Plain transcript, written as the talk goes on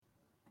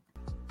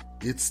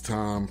It's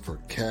time for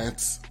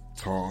Cats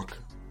Talk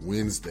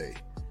Wednesday.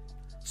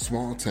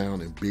 Small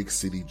town and big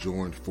city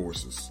joined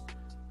forces.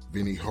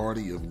 Vinny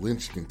Hardy of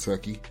Lynch,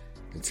 Kentucky,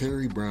 and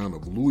Terry Brown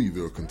of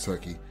Louisville,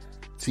 Kentucky,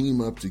 team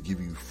up to give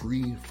you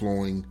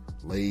free-flowing,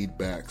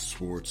 laid-back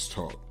sports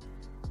talk.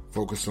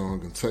 Focus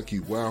on Kentucky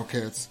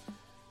Wildcats,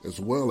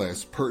 as well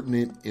as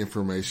pertinent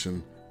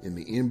information in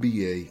the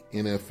NBA,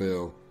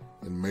 NFL,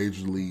 and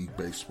Major League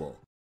Baseball.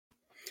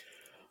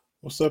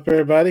 What's up,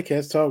 everybody?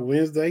 Cats Talk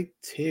Wednesday.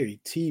 Terry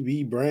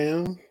T.B.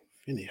 Brown,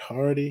 Vinny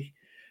Hardy.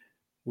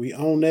 We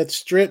on that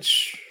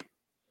stretch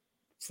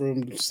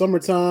from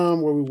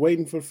summertime where we're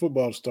waiting for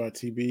football to start,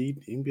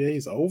 TB. The NBA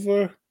is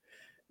over.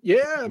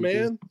 Yeah,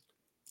 man.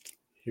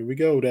 Here we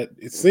go. That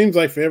it seems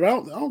like forever. I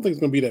don't think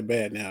it's going to be that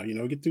bad now. You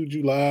know, get through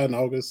July and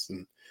August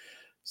and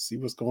see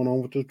what's going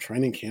on with the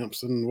training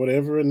camps and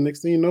whatever. And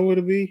next thing you know,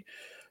 it'll be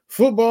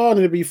football and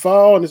it'll be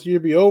fall and this year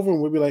will be over. And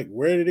we'll be like,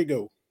 where did it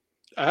go?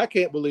 I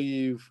can't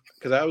believe,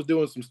 because I was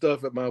doing some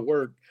stuff at my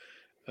work,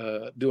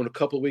 doing a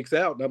couple of weeks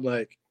out, and I'm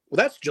like, well,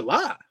 that's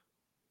July,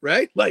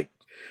 right? Like,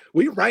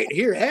 we right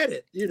here at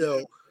it, you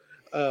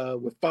know,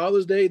 with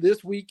Father's Day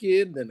this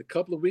weekend and a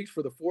couple of weeks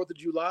for the 4th of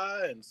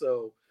July. And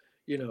so,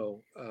 you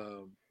know,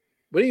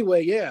 but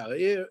anyway, yeah.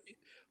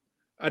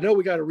 I know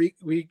we got to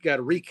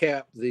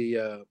recap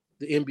the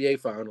NBA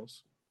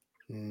finals.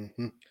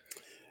 Mm-hmm.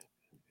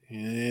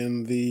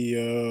 And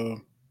the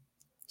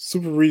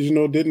Super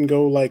Regional didn't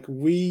go like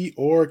we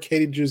or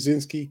Katie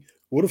Drzezinski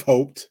would have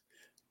hoped.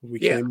 We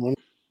came on.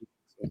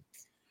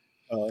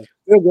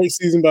 Still a great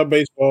season by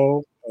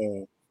baseball.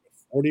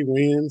 40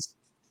 wins.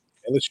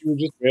 LSU was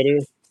just better.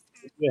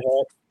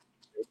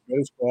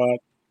 Better squad.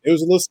 It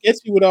was a little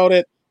sketchy with all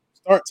that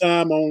start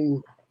time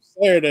on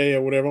Saturday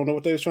or whatever. I don't know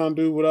what they was trying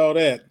to do with all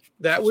that.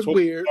 That was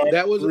weird.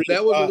 That was a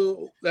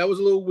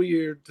little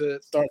weird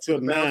to start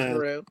till 9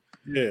 around.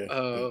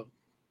 Yeah.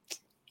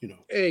 You know,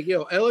 hey,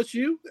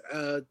 LSU,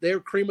 they're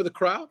cream of the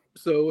crop.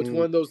 So it's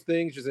one of those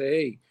things you say,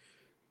 hey,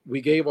 we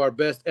gave our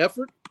best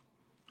effort.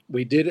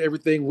 We did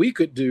everything we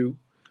could do.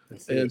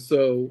 And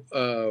so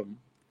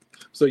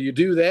you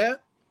do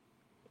that.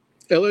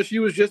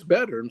 LSU was just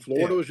better, and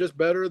Florida was just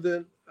better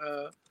than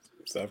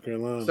South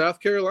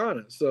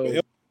Carolina. So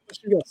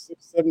LSU got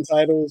 6-7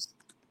 titles.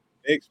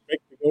 They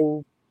expect to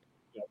go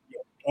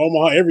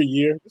Omaha every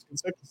year. This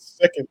is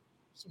second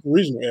Super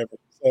Regional ever.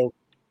 So,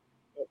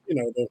 you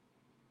know, they're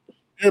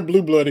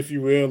blue blood, if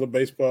you will, of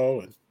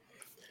baseball.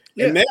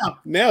 And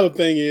now the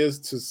thing is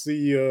to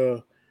see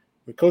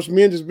Coach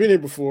Minge has been here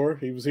before.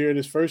 He was here in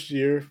his first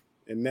year,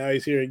 and now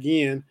he's here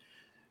again.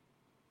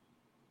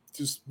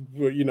 Just,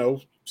 you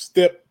know,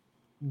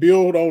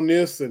 build on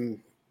this and,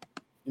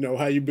 you know,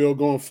 how you build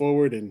going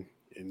forward and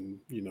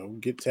you know,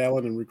 get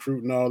talent and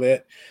recruit and all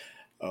that.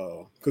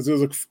 Because there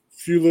was a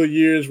few little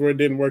years where it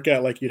didn't work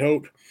out like you'd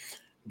hoped.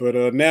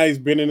 But now he's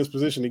been in this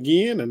position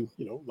again and,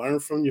 you know, learn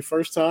from your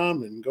first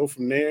time and go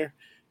from there.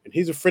 And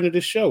he's a friend of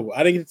this show.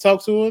 I didn't get to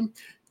talk to him.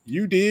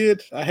 You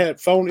did. I had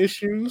phone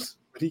issues,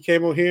 but he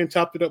came on here and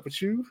chopped it up with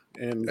you.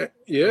 And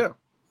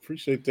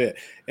appreciate that.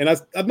 And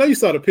I know you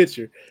saw the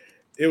picture.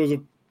 It was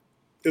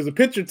a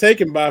picture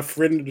taken by a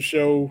friend of the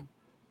show,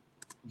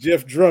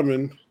 Jeff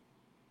Drummond,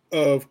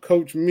 of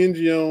Coach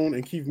Mingione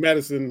and Keith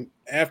Madison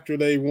after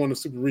they won the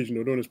Super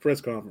Regional during his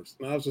press conference.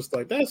 And I was just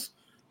like, that's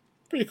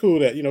pretty cool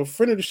that, you know,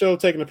 friend of the show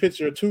taking a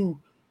picture of two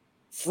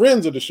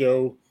friends of the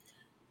show.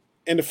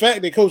 And the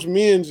fact that Coach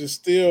Minge is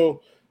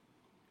still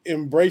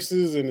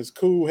embraces and is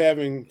cool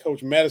having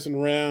Coach Madison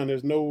around.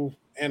 There's no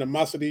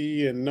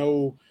animosity and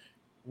no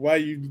why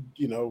you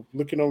know,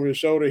 looking over his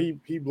shoulder.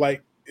 He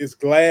like is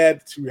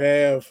glad to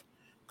have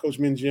Coach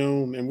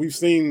Mingione. And we've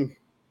seen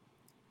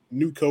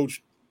new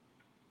coach,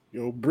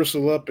 you know,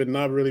 bristle up and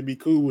not really be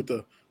cool with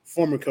the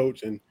former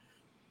coach. And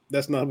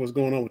that's not what's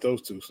going on with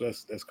those two. So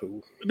that's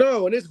cool.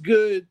 No, and it's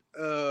good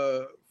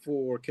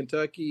for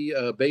Kentucky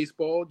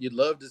baseball. You'd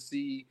love to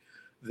see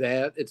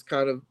that. It's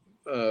kind of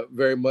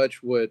very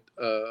much what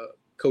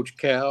Coach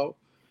Cal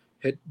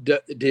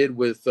did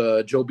with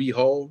Joe B.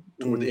 Hall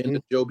toward the end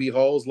of Joe B.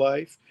 Hall's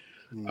life.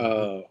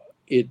 You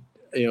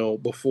know,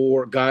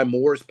 before Guy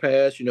Morris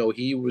passed, you know,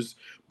 he was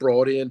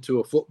brought into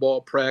a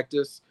football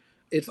practice.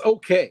 It's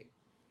okay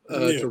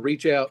to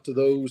reach out to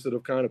those that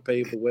have kind of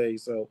paved the way.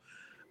 So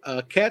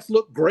Cats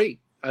look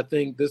great. I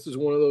think this is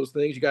one of those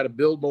things you got to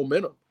build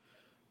momentum.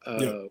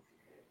 I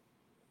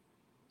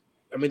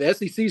mean, the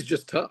SEC is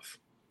just tough.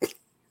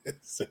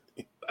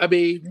 I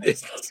mean,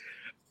 it's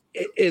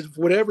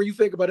whatever you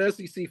think about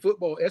SEC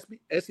football,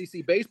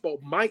 SEC baseball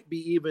might be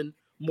even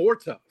more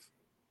tough.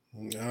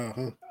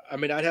 I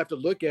mean, I'd have to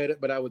look at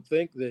it, but I would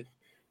think that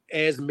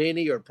as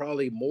many or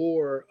probably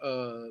more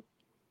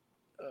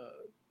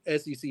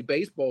SEC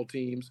baseball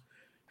teams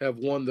have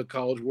won the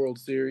College World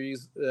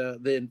Series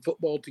than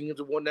football teams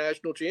have won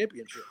national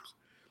championships.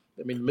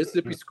 I mean,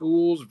 Mississippi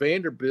schools,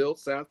 Vanderbilt,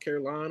 South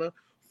Carolina,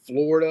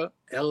 Florida,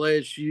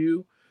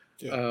 LSU.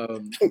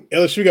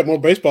 LSU got more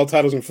baseball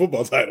titles than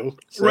football titles.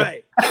 So.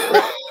 Right.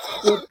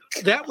 Well,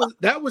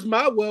 that was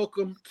my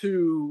welcome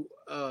to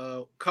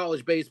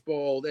college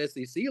baseball, the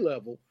SEC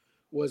level,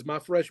 was my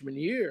freshman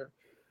year.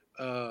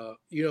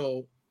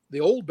 The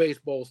old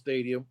baseball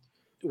stadium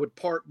would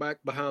park back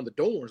behind the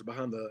dorms,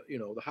 behind the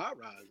high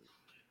rises.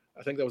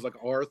 I think that was like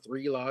an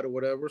R3 lot or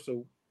whatever.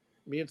 So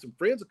me and some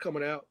friends are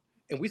coming out,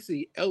 and we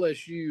see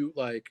LSU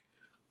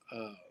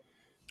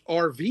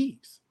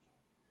RVs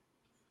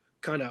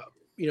kind of,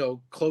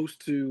 close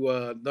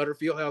to Nutter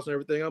Fieldhouse and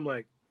everything. I'm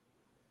like,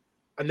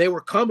 and they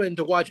were coming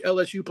to watch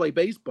LSU play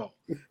baseball.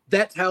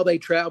 That's how they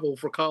travel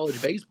for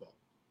college baseball.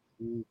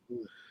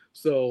 Mm-hmm.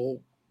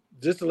 So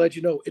just to let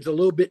you know, it's a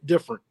little bit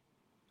different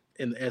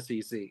in the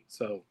SEC.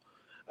 So,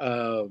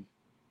 so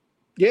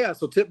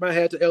tip my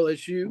hat to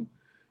LSU.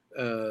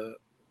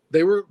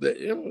 They were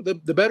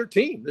the better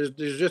team.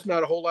 There's just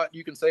not a whole lot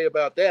you can say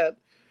about that.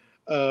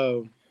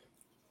 But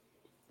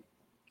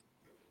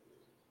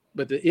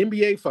the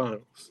NBA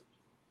Finals,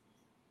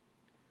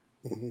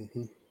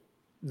 mm-hmm.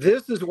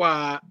 This is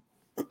why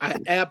I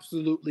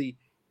absolutely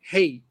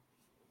hate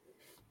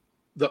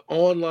the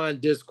online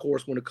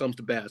discourse when it comes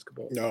to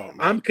basketball. No,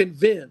 I'm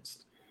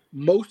convinced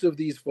most of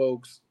these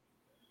folks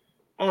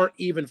aren't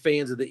even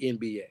fans of the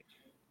NBA.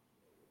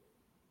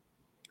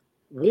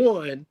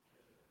 One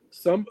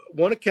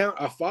account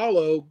I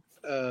follow,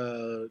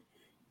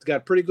 it's got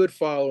a pretty good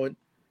following,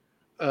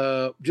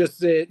 just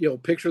said,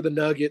 picture the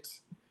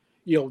Nuggets,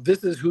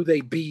 this is who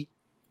they beat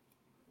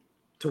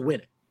to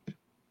win it.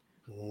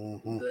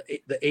 Mm-hmm.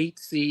 The 8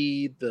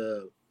 seed,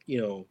 the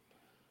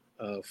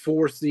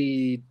 4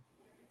 seed,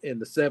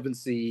 and the 7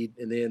 seed,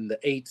 and then the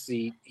 8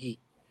 seed Heat.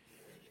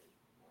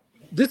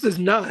 This is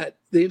not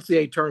the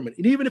NCAA tournament.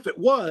 And even if it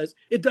was,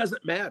 it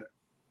doesn't matter.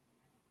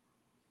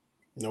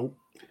 Nope.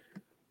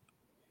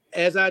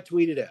 As I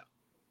tweeted out,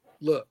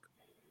 look,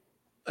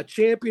 a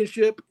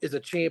championship is a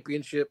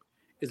championship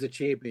is a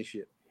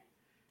championship.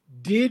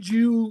 Did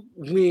you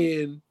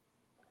win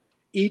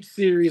each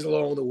series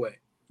along the way?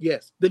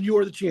 Yes. Then you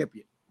are the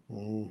champion.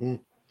 Mm-hmm.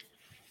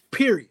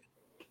 Period.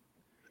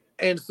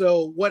 And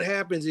so what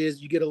happens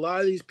is you get a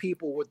lot of these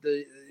people with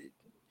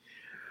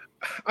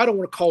I don't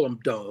want to call them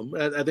dumb.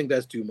 I think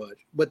that's too much.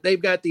 But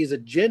they've got these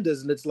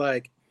agendas, and it's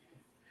like,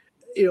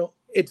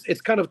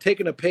 it's kind of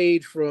taking a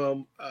page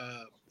from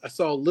I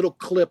saw a little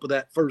clip of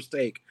that First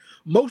Take.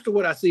 Most of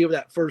what I see of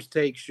that First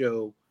Take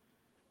show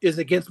is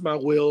against my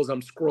will as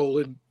I'm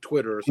scrolling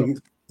Twitter or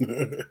something.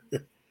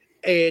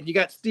 And you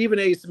got Stephen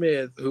A.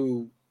 Smith,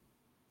 who,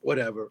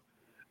 whatever.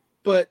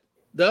 But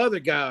the other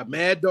guy,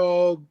 Mad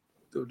Dog,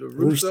 the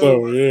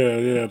Russo.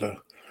 Yeah.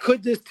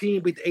 Could this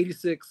team beat the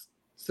 86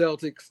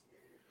 Celtics?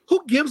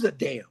 Who gives a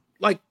damn?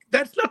 Like,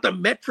 that's not the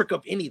metric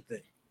of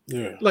anything.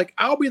 Yeah. Like,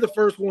 I'll be the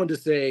first one to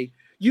say,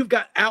 you've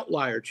got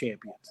outlier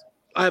champions.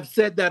 I've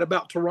said that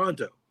about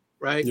Toronto,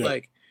 right? Yeah.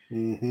 Like,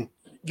 mm-hmm.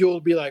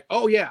 You'll be like,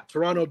 oh, yeah,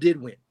 Toronto did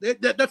win.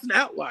 That's an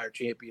outlier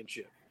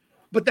championship.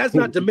 But that's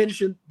not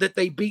diminishing that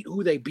they beat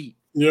who they beat.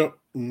 Yep.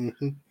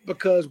 Mm-hmm.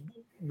 Because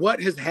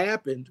what has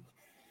happened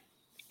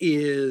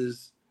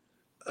is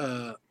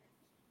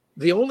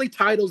the only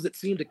titles that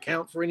seem to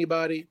count for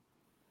anybody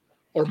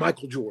are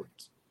Michael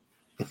Jordan's.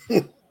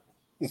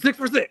 6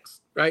 for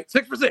 6, right?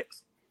 6 for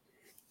 6.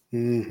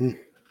 Mm-hmm.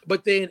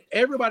 But then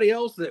everybody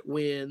else that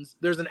wins,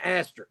 there's an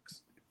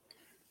asterisk.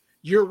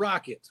 Your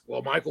Rockets.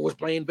 Well, Michael was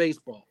playing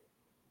baseball.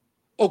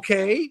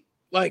 Okay.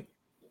 Like,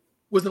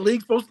 was the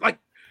league supposed to,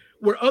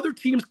 were other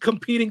teams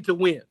competing to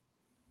win?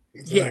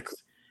 Exactly.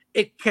 Yes,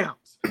 it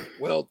counts.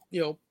 Well,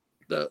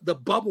 the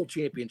bubble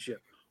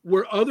championship.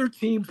 Were other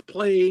teams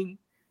playing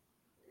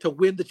to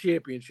win the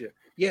championship?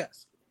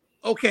 Yes.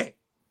 Okay.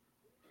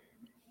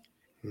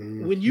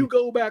 Mm-hmm. When you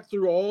go back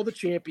through all the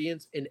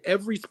champions in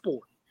every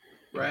sport,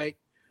 right?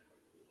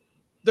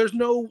 There's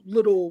no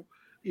little,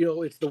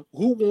 it's the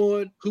who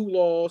won, who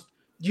lost.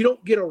 You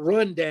don't get a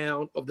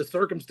rundown of the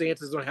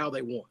circumstances on how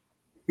they won.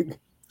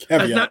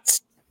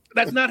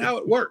 That's not how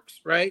it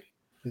works, right?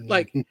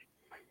 Like,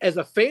 as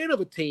a fan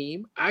of a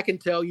team, I can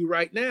tell you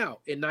right now,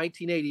 in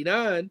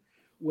 1989,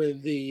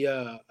 when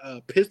the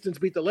Pistons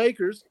beat the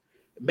Lakers,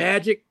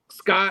 Magic,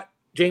 Scott,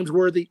 James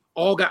Worthy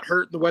all got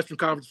hurt in the Western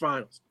Conference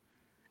Finals.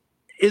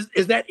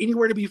 Is that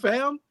anywhere to be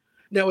found?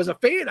 Now, as a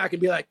fan, I can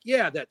be like,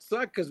 yeah, that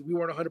sucked because we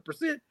weren't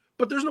 100%,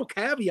 but there's no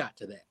caveat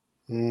to that.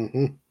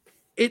 Mm-hmm.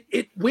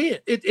 It wins.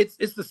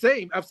 It's the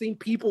same. I've seen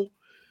people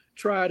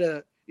try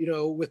to,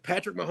 with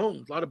Patrick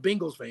Mahomes, a lot of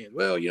Bengals fans.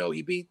 Well,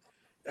 he beat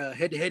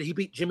head-to-head. He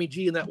beat Jimmy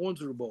G in that one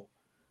Super Bowl.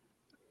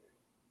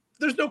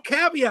 There's no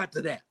caveat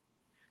to that.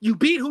 You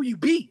beat who you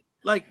beat.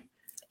 Like,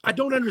 I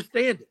don't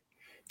understand it.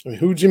 I mean,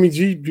 who Jimmy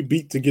G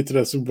beat to get to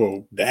that Super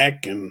Bowl?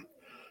 Dak and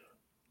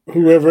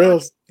whoever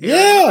else.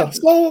 Yeah.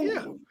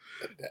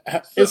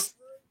 It's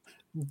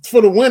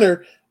for the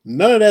winner.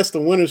 None of that's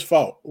the winner's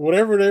fault.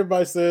 Whatever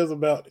everybody says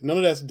about, none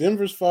of that's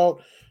Denver's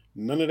fault.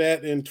 None of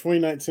that in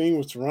 2019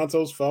 was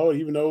Toronto's fault,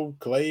 even though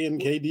Clay and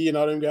KD and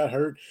all them got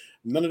hurt.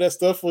 None of that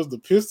stuff was the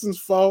Pistons'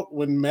 fault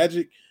when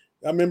Magic.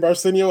 I remember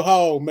Arsenio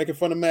Hall making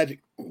fun of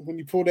Magic when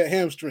he pulled that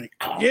hamstring.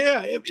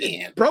 Yeah,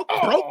 it broke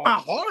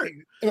my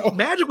heart.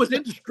 Magic was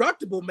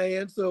indestructible,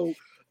 man. So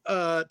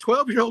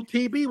 12-year-old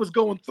TB was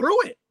going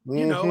through it.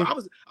 Mm-hmm. I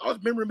was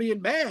remembering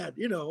being mad,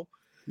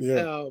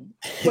 Yeah.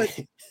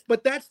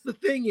 But that's the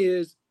thing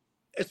is,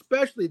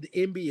 especially the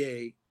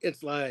NBA,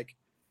 it's like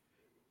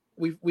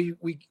we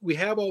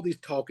have all these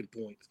talking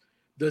points.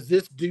 Does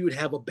this dude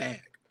have a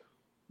bag?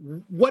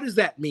 What does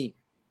that mean?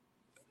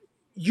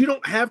 You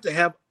don't have to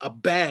have a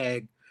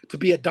bag to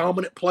be a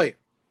dominant player,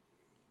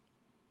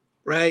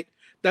 right?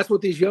 That's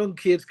what these young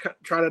kids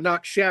try to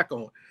knock Shaq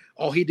on.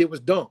 All he did was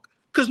dunk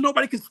because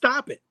nobody can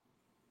stop it,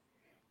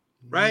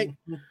 right?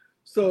 Mm-hmm.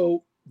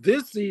 So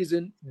this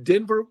season,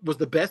 Denver was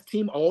the best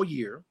team all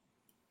year.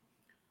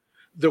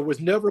 There was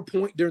never a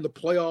point during the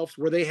playoffs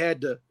where they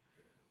had to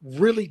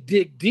really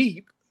dig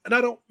deep. And I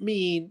don't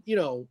mean,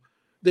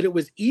 that it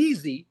was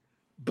easy,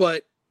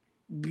 but,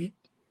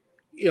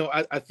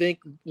 I think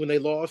when they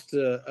lost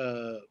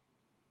to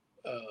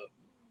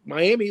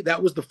Miami,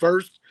 that was the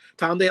first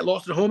time they had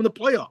lost at home in the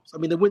playoffs. I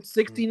mean, they went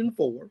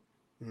 16-4.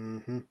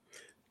 Mm-hmm.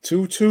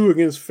 2-2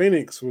 against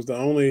Phoenix was the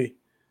only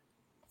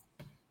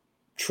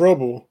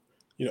trouble.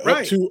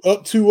 Right.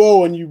 Up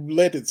 2-0 and you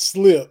let it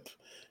slip.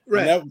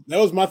 Right. And that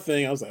was my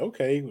thing. I was like,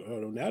 okay,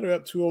 now they're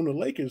up 2 on the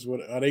Lakers. What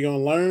are they going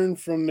to learn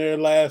from their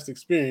last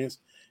experience?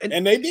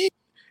 And they did.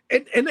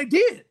 And they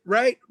did,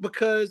 right?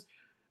 Because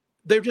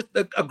they're just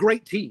a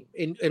great team.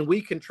 And we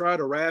can try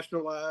to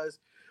rationalize,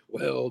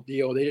 well, they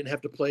didn't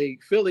have to play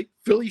Philly.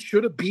 Philly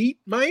should have beat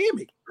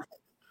Miami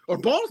or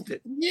Boston.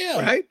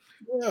 Yeah. Right?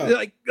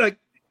 Yeah. Like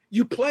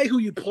you play who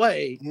you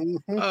play.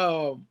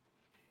 Mm-hmm.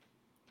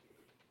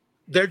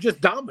 They're just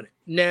dominant.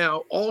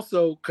 Now,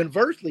 also,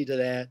 conversely to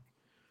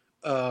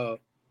that,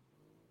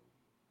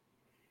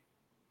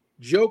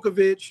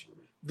 Djokovic,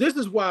 this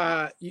is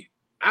why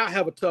I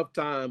have a tough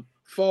time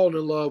falling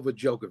in love with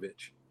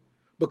Djokovic,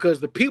 because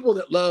the people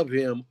that love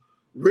him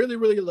really,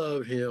 really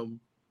love him,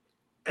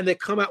 and they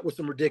come out with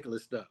some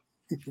ridiculous stuff.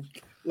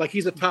 Like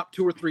he's a top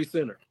 2 or 3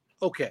 center.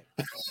 Okay.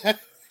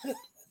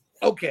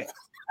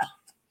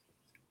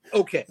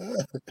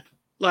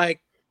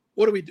 Like,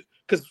 what do we do?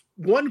 Because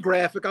one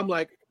graphic, I'm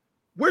like,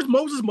 where's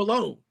Moses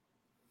Malone?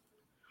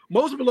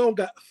 Moses Malone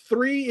got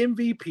 3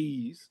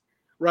 MVPs,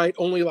 right?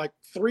 Only like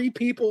 3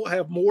 people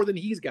have more than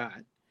he's got.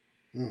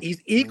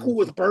 He's equal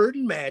with Bird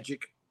and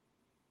Magic.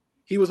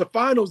 He was a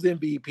finals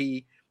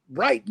MVP.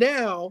 Right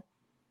now,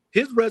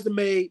 his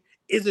resume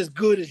is as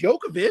good as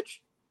Djokovic.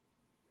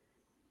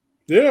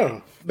 Yeah.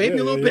 Maybe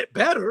a little bit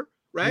better,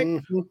 right?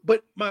 Mm-hmm.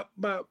 But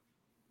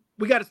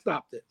we got to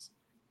stop this.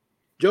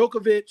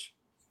 Djokovic.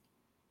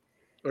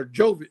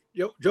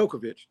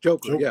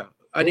 Yeah.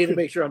 I need to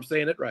make sure I'm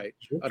saying it right.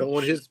 I don't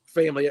want his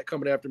family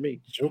coming after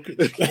me.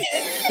 Jokic.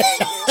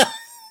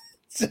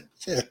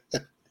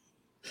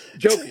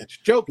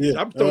 Yeah.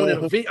 I'm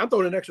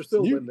throwing an extra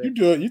syllable in there.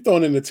 You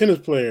throwing in the tennis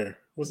player.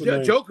 What's his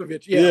name?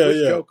 Djokovic.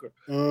 Joker.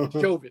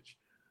 Jovic.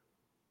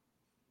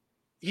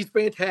 He's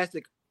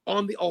fantastic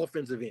on the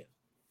offensive end.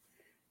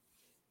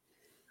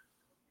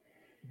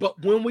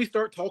 But when we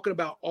start talking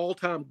about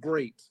all-time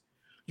greats,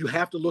 you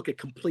have to look at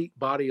complete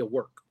body of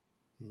work.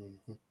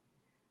 Mm-hmm.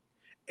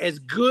 As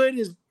good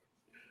as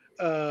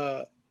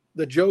the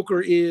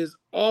Joker is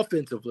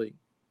offensively,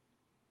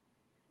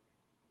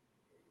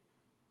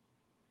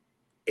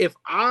 if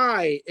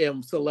I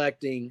am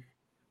selecting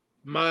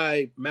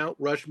my Mount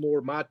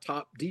Rushmore, my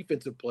top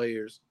defensive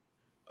players,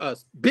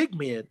 big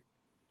men,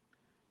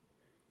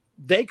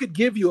 they could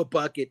give you a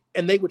bucket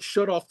and they would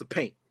shut off the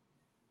paint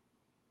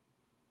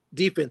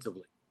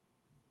defensively.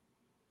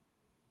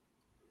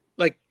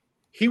 Like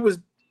he was,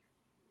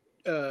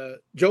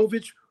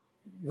 Jovic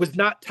was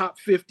not top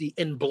 50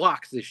 in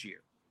blocks this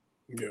year.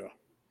 Yeah.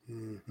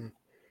 Mm-hmm.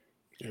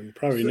 And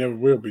probably never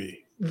will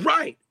be.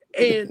 Right.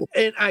 And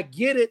I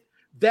get it.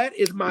 That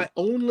is my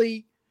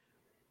only,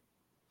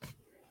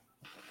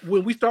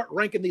 when we start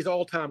ranking these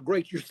all-time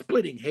greats, you're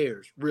splitting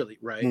hairs, really,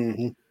 right?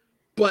 Mm-hmm.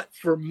 But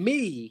for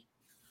me,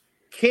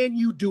 can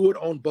you do it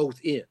on both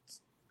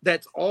ends?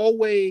 That's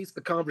always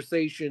the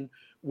conversation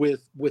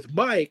with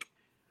Mike.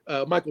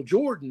 Michael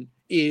Jordan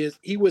is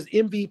he was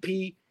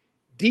MVP,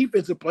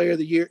 defensive player of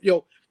the year.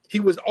 He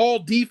was all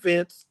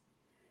defense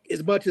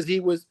as much as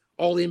he was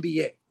all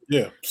NBA.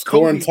 Yeah,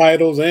 scoring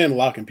titles and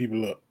locking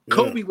people up. Yeah.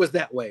 Kobe was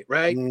that way,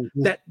 right?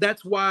 Mm-hmm.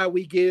 That's why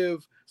we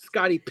give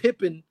Scottie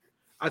Pippen,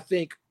 I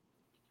think,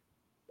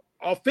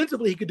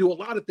 offensively he could do a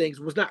lot of things.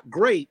 It was not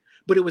great,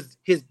 but it was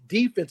his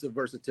defensive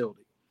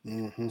versatility.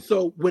 Mm-hmm.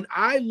 So when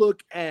I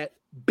look at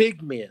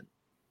big men,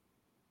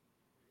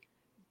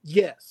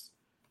 yes,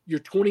 your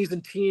 20s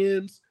and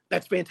 10s,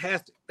 that's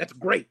fantastic. That's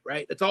great,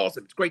 right? That's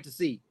awesome. It's great to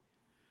see.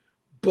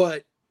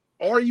 But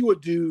are you a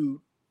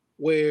dude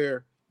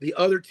where the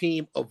other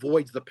team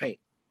avoids the paint?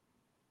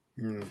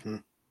 Mm-hmm.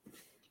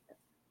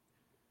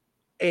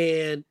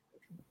 And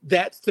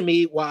that's, to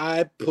me,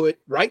 why I put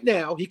right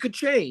now, he could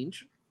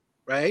change,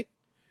 right?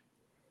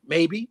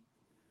 Maybe.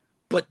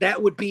 But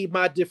that would be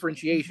my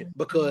differentiation,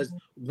 because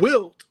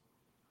Wilt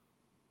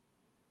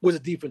was a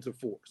defensive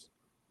force.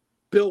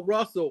 Bill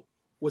Russell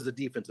was a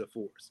defensive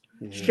force.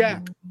 Mm-hmm.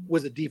 Shaq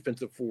was a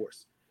defensive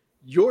force.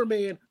 Your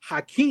man,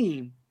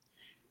 Hakeem,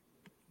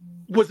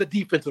 was a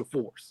defensive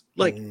force.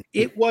 Like,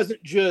 it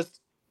wasn't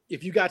just,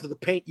 if you got to the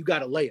paint, you got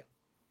to lay up.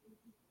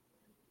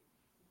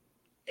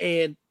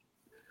 And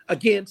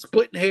again,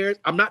 splitting hairs.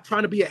 I'm not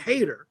trying to be a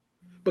hater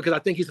because I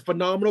think he's a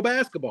phenomenal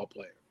basketball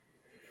player.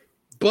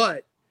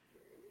 But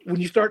when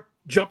you start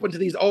jumping to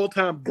these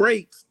all-time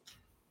greats,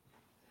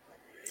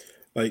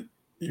 like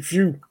if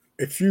you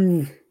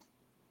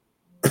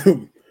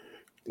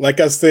like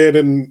I said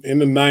in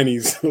the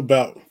 90s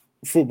about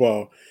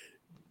football,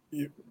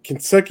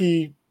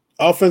 Kentucky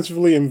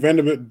offensively and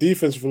Vanderbilt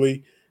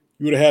defensively,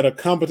 you would have had a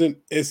competent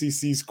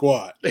SEC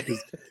squad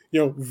because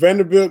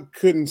Vanderbilt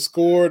couldn't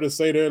score to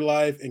save their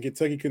life and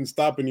Kentucky couldn't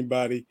stop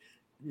anybody.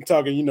 You're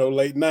talking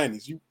late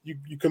 90s.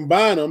 You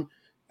combine them,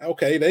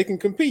 okay, they can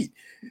compete.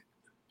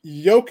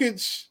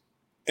 Jokic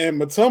and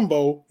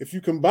Mutombo, if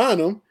you combine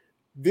them,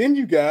 then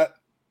you got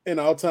an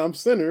all-time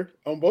center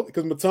on both,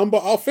 because Mutombo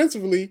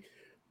offensively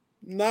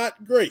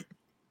not great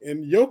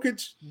and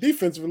Jokic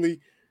defensively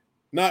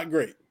not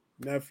great.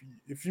 Now,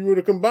 if you were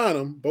to combine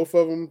them, both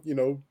of them,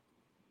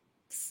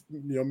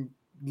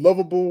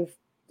 lovable,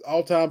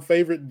 all-time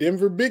favorite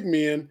Denver big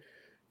men,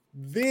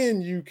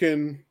 then you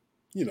can,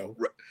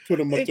 put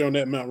them up there on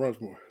that Mount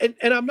Rushmore. And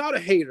I'm not a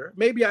hater.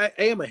 Maybe I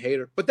am a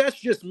hater, but that's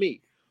just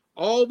me.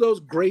 All those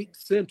great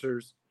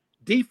centers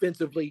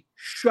defensively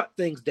shut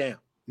things down.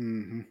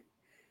 Mm-hmm.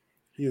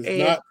 He is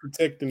not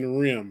protecting the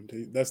rim.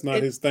 That's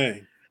not his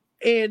thing.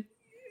 And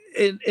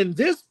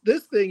this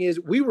thing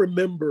is, we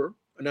remember,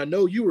 and I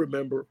know you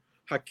remember,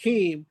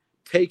 Hakeem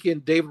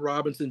taking David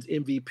Robinson's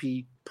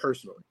MVP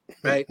personally,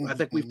 right? I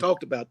think we've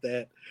talked about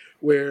that,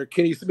 where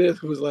Kenny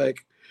Smith was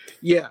like,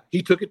 yeah,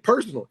 he took it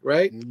personally,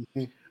 right?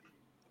 Mm-hmm.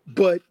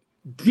 But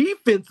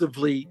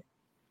defensively,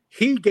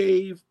 he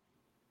gave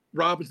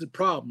Robinson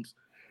problems.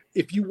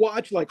 If you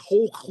watch like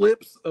whole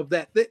clips of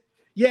that,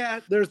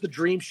 there's the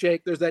dream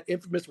shake. There's that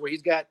infamous where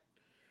he's got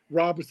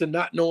Robinson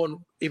not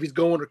knowing if he's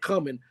going or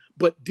coming,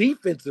 but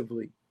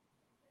defensively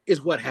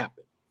is what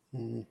happened.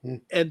 Mm-hmm.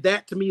 And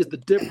that to me is the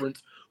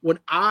difference when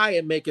I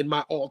am making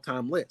my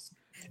all-time list.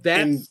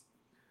 And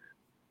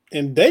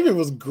David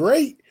was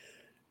great.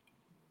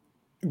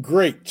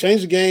 Great.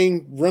 Change the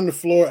game, run the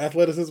floor,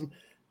 athleticism.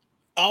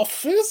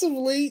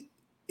 Offensively,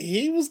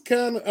 he was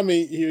kind of,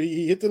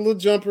 he hit the little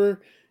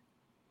jumper.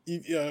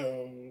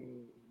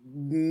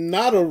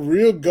 Not a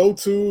real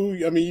go-to.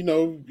 He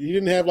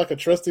didn't have like a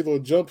trusty little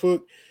jump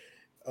hook.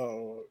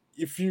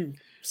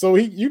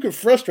 You could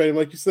frustrate him,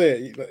 like you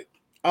said.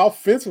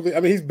 Offensively,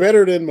 he's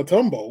better than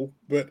Mutombo,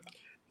 but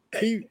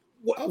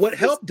what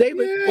helped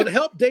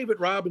David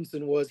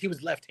Robinson was he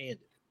was left-handed.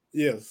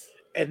 Yes,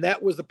 and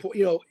that was the point.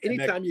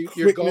 Anytime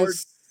you're guard,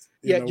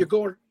 you're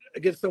going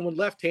against someone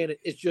left-handed,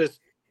 it's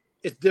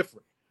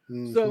different.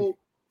 Mm-hmm. So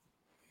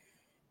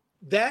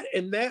that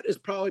is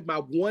probably my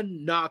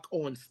one knock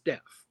on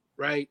Steph,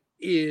 right?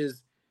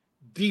 Is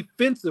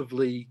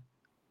defensively,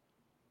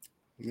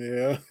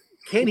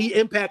 can he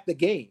impact the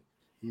game?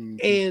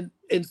 Mm-hmm.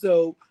 And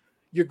so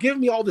you're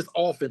giving me all this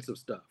offensive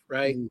stuff,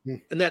 right? Mm-hmm.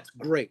 And that's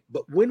great.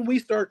 But when we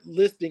start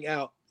listing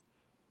out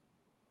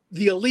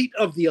the elite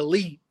of the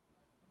elite,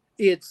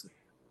 it's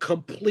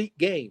complete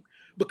game,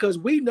 because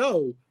we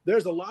know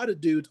there's a lot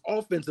of dudes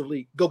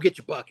offensively go get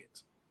your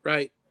buckets,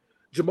 right?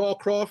 Jamal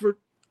Crawford,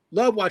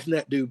 love watching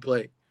that dude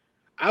play.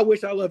 I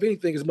wish I love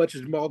anything as much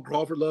as Jamal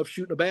Crawford loves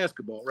shooting a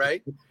basketball,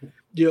 right?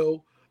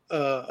 Your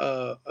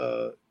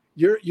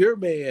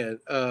man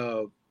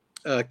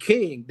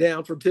King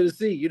down from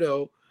Tennessee,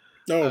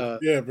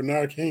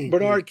 Bernard King.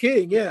 Bernard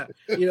King,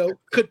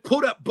 could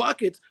put up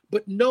buckets,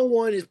 but no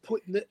one is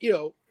putting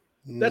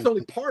that's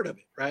only part of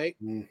it, right?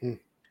 Mm-hmm.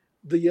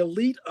 The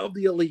elite of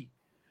the elite.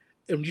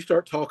 And when you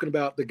start talking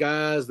about the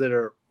guys that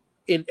are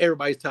in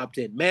everybody's top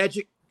 10,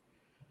 Magic's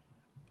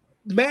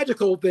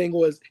whole thing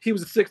was he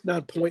was a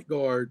 6'9" point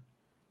guard.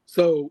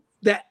 So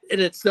that in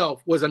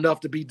itself was enough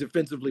to be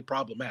defensively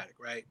problematic,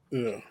 right?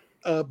 Yeah.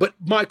 But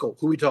Michael,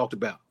 who we talked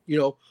about,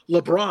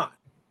 LeBron,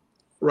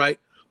 right?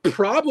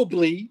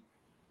 Probably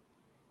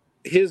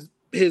his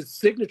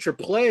signature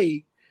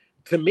play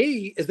to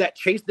me is that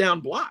chase down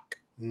block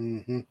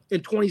mm-hmm.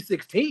 in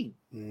 2016.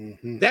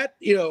 Mm-hmm. That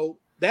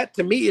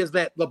to me is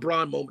that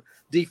LeBron moment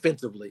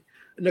defensively.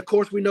 And of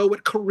course we know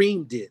what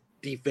Kareem did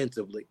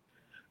defensively.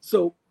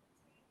 So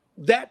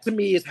that to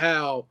me is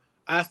how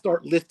I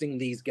start listing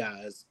these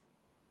guys,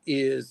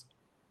 is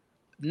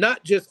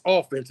not just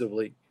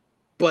offensively,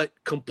 but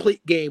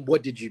complete game.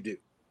 What did you do?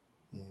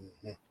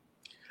 Mm-hmm.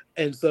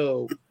 And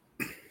so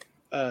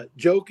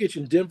Jokic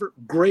and Denver,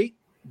 great.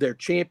 They're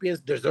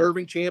champions,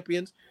 deserving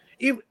champions.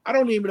 I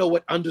don't even know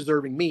what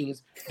undeserving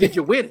means. Did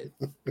you win it?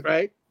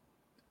 Right?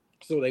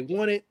 So they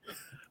won it.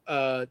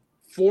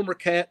 Former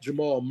Cat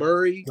Jamal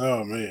Murray.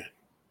 Oh, man.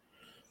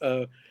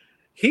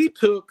 He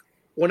took,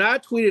 when I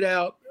tweeted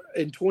out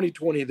in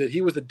 2020 that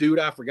he was a dude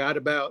I forgot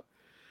about,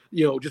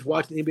 just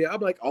watching the NBA, I'm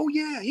like, oh,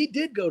 yeah, he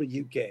did go to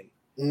UK.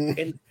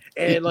 Mm-hmm.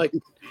 And like,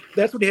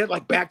 that's when he had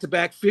like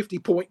back-to-back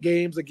 50-point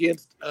games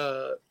against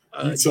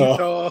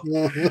Utah.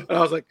 And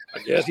I was like, I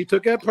guess he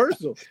took that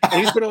personal.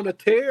 And he's been on a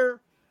tear,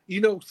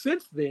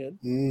 since then.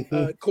 Mm-hmm.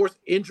 Of course,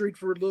 injured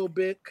for a little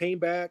bit, came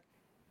back.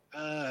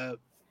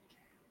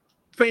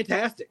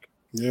 Fantastic.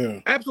 Yeah.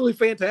 Absolutely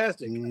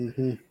fantastic.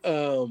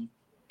 Mm-hmm.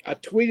 I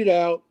tweeted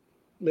out,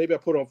 maybe I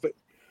put on,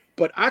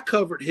 but I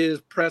covered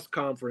his press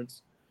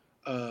conference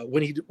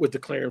when he was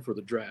declaring for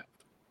the draft,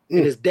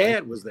 and his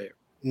dad was there.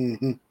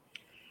 Mm-hmm.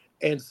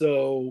 And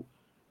so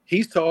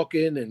he's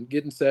talking and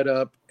getting set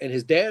up, and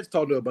his dad's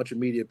talking to a bunch of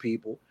media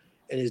people,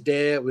 and his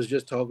dad was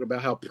just talking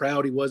about how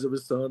proud he was of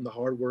his son. The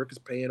hard work is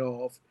paying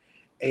off.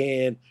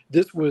 And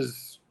this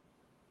was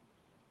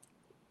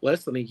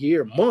less than a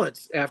year,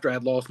 months after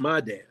I'd lost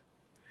my dad.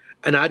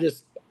 And I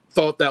just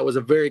thought that was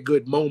a very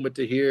good moment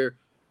to hear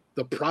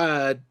the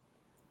pride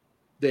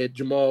that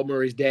Jamal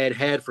Murray's dad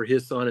had for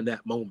his son in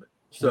that moment.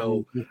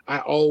 So I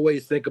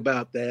always think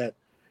about that.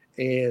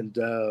 And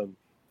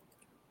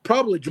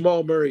probably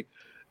Jamal Murray,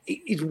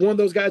 he's one of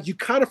those guys you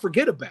kind of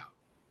forget about,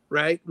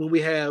 right? When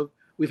we've had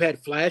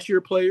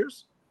flashier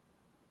players,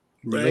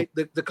 right,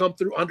 that come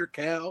through under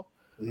Cal.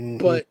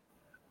 But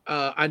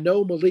I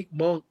know Malik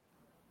Monk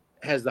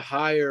has the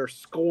higher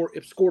score,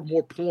 scored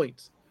more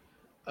points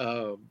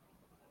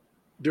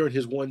during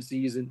his one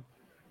season.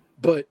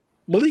 But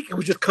Malik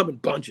was just coming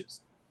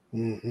bunches.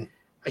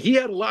 He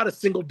had a lot of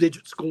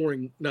single-digit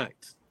scoring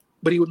nights,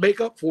 but he would make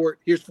up for it.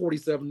 Here's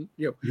 47.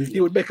 He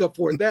would make up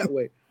for it that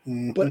way.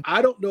 But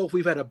I don't know if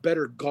we've had a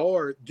better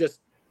guard. Just,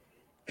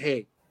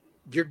 hey,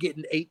 you're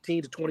getting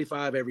 18 to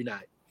 25 every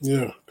night.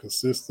 Yeah,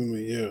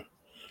 consistently. Yeah.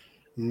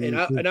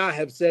 And I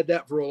have said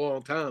that for a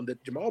long time,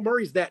 that Jamal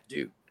Murray's that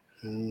dude.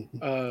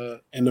 So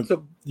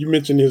you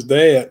mentioned his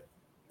dad,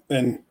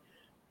 and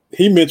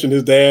he mentioned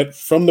his dad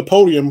from the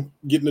podium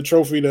getting the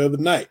trophy the other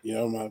night.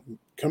 My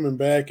coming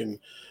back and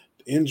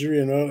injury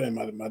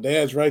and my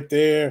dad's right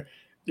there.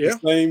 Yeah, the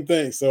same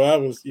thing. So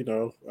it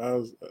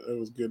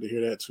was good to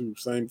hear that too.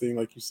 Same thing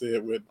like you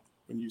said when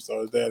you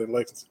saw his dad in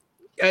Lexington.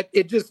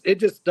 It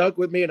just stuck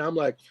with me, and I'm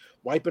like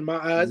wiping my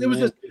eyes. It was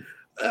just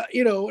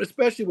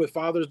especially with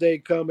Father's Day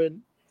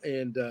coming,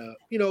 and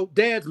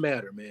dads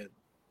matter, man.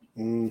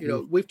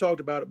 We've talked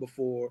about it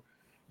before.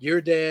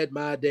 Your dad,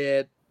 my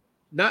dad,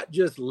 not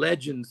just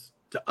legends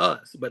to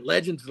us, but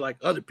legends like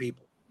other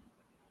people.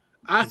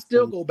 I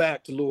still go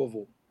back to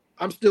Louisville.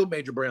 I'm still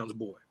Major Brown's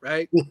boy,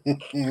 right?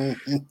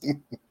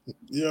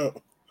 Yeah.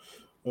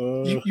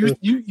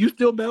 You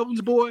still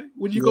Melvin's boy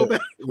when you go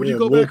back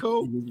back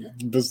home?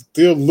 But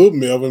still little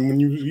Melvin when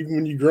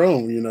you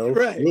grown,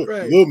 Right.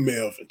 Little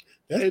Melvin.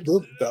 That's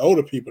the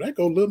older people. That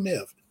go little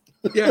Melvin.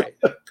 Yeah.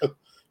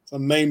 So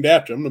I'm named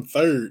after him. I'm the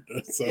third.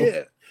 So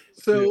yeah.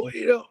 So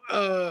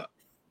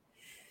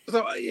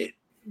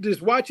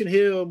just watching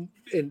him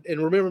and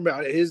remembering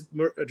about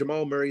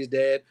Jamal Murray's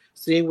dad,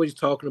 seeing what he's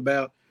talking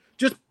about,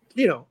 just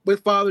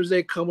with Father's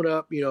Day coming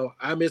up,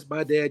 I miss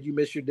my dad, you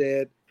miss your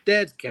dad.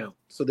 Dads count,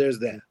 so there's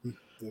that.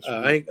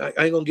 Right.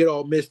 I ain't gonna get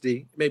all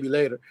misty, maybe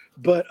later.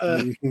 But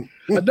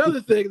another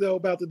thing though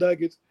about the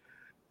Nuggets,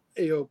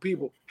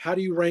 people, how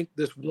do you rank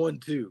this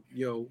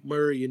 1-2?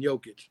 Murray and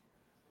Jokic.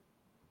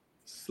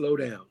 Slow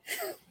down.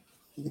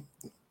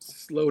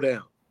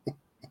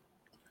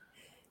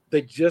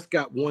 They just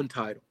got one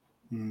title.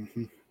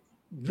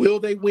 Will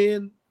they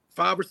win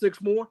 5 or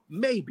 6 more?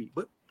 Maybe,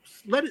 but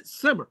let it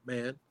simmer,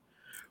 man.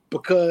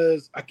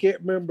 Because I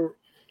can't remember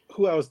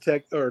who I was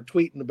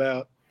tweeting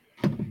about.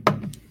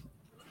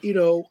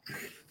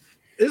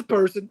 This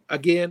person,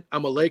 again,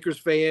 I'm a Lakers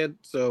fan,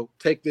 so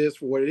take this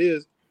for what it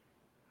is.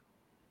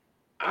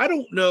 I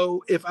don't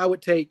know if I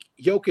would take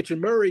Jokic and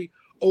Murray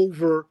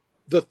over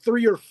the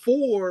 3 or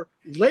 4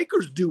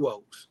 Lakers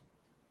duos.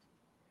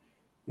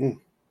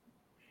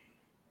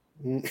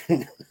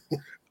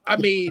 I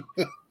mean,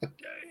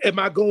 am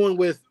I going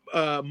with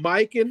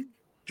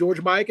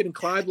George Mikan and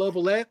Clyde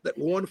Lovellette that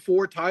won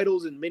 4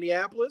 titles in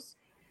Minneapolis?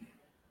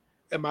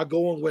 Am I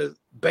going with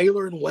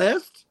Baylor and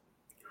West?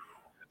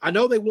 I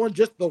know they won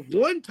just the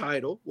one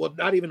title. Well,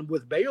 not even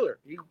with Baylor.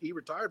 He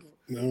retired.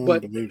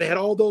 But they had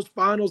all those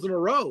finals in a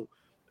row.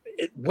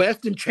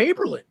 West and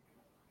Chamberlain.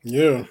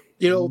 Yeah.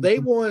 They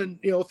won,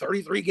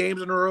 33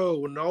 games in a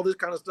row and all this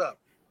kind of stuff.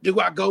 Do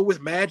I go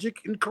with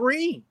Magic and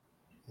Kareem?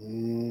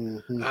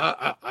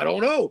 I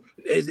don't know.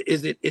 Is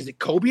it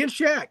Kobe and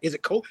Shaq? Is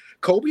it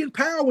Kobe and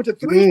Powell went to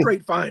 3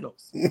 straight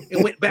finals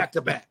and went back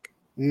to back?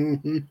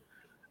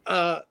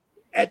 Up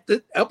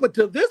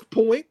until this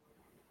point,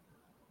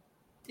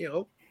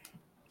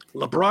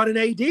 LeBron and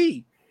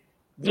AD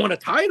won a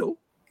title.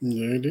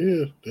 Yeah, they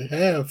did. They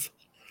have.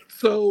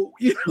 So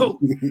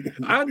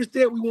I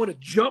understand we want to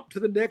jump to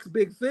the next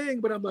big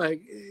thing, but I'm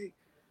like,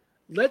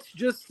 let's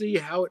just see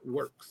how it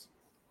works,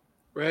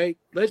 right?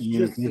 Let's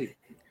just see.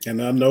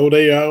 And I know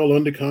they are all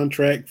under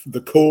contract,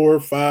 the core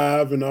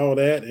 5 and all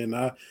that. And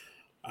I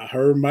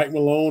heard Mike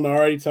Malone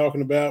already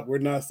talking about we're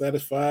not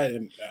satisfied.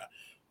 And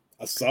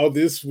I saw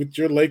this with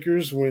your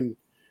Lakers when,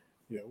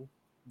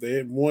 they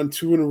had won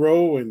 2 in a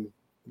row. And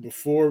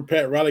before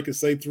Pat Riley could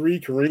say 3,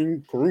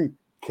 Kareem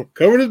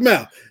covered his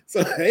mouth.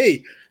 So,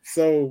 hey,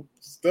 so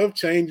stuff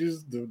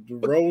changes. The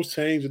roles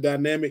change, the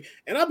dynamic.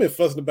 And I've been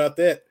fussing about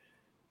that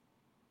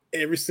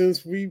ever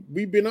since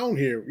we've been on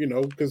here,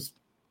 because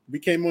we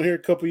came on here a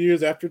couple of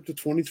years after the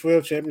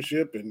 2012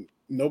 championship, and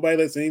nobody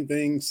lets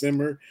anything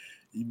simmer.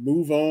 You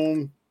move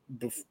on.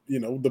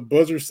 The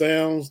buzzer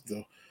sounds.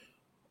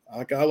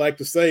 like I like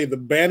to say, the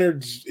banner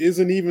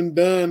isn't even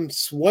done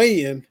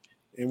swaying,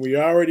 and we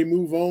already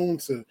move on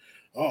to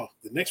the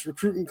next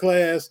recruiting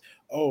class.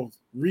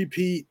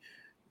 Repeat,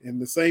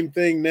 and the same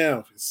thing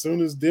now. As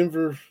soon as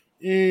Denver,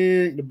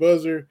 the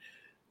buzzer,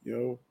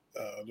 the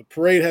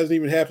parade hasn't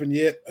even happened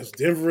yet. Is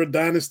Denver a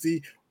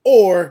dynasty,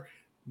 or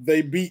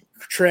they beat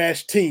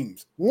trash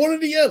teams? One or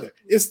the other.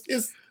 It's.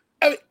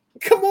 I mean,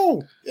 come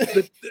on.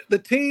 The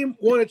team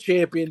won a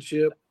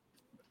championship.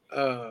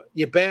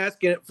 You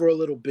bask in it for a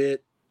little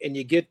bit, and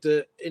you get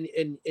to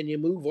and you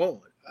move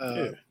on.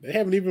 They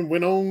haven't even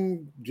went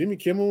on Jimmy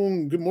Kimmel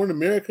and Good Morning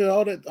America.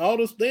 All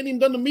this. They ain't even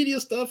done the media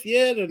stuff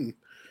yet, and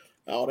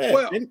all that.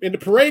 Well, and the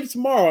parade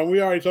tomorrow, and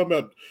we already talking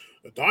about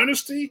a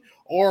dynasty,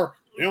 or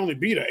they only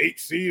beat an 8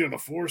 seed and a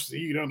 4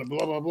 seed on the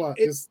blah blah blah.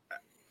 And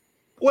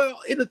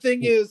the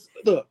thing is,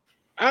 look,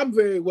 I'm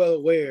very well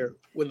aware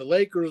when the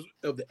Lakers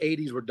of the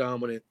 '80s were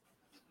dominant,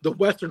 the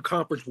Western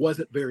Conference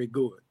wasn't very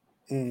good.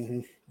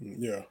 Mm-hmm.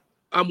 Yeah,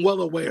 I'm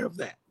well aware of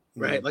that,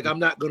 right? Mm-hmm. Like, I'm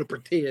not going to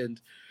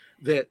pretend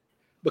that,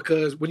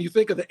 because when you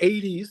think of the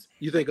 '80s,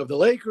 you think of the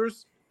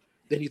Lakers,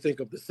 then you think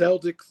of the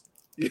Celtics,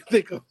 you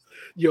think of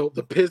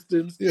the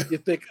Pistons, you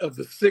think of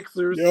the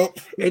Sixers,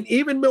 and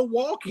even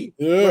Milwaukee,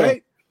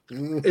 right?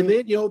 Mm-hmm. And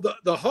then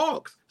the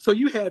Hawks. So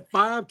you had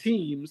 5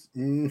 teams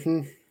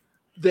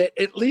that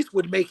at least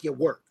would make you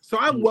work. So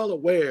I'm well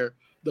aware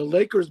the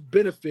Lakers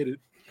benefited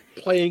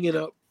playing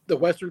in the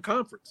Western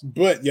Conference.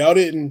 But y'all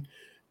didn't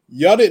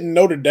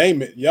Notre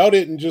Dame it. Y'all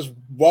didn't just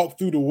walk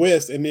through the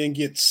West and then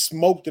get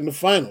smoked in the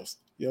finals.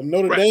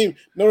 Notre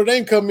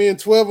Dame come in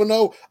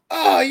 12-0.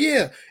 Oh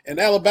yeah, and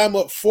Alabama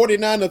up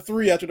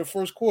 49-3 after the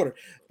first quarter.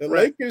 The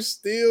Lakers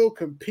still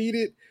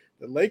competed.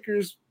 The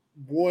Lakers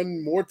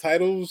won more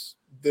titles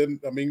than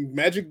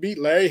Magic beat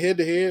Larry head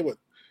to head. What,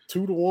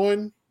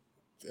 2-1,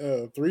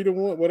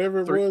 3-1, whatever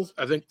it was.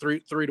 I think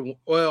 3-1.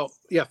 Well,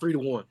 yeah,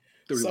 3-1.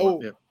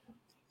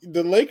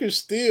 The Lakers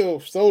still.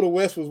 So the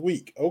West was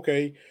weak.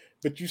 Okay,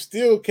 but you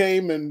still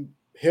came and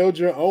held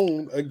your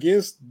own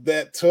against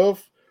that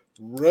tough,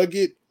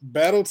 rugged,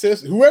 battle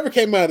test. Whoever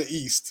came out of the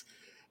East,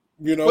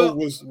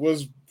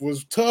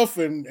 was tough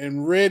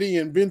and ready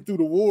and been through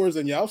the wars,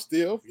 and y'all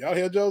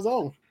held y'all's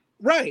own.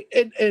 Right.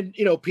 And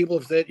people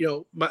have said,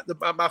 my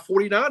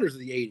 49ers of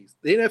the '80s,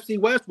 the NFC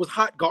West was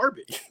hot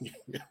garbage.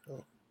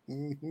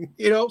 Mm-hmm.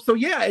 So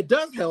yeah, it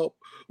does help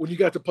when you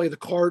got to play the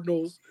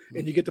Cardinals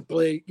and you get to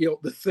play,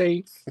 the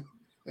Saints.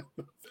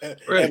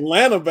 Right.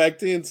 Atlanta back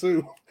then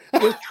too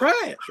was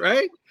trash,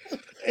 right?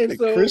 And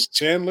so Chris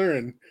Chandler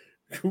and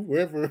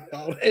whoever,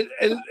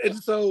 and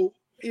so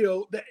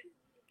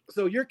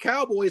so your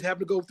Cowboys have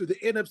to go through the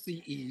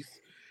NFC East,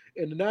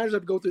 and the Niners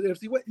have to go through the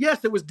NFC West.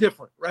 Yes, it was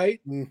different, right?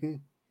 Mm-hmm.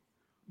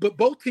 But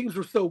both teams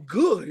were so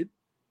good.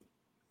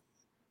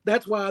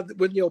 That's why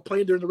when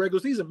playing during the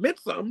regular season meant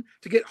something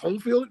to get home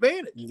field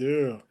advantage.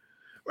 Yeah.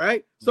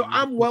 Right. So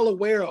I'm well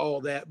aware of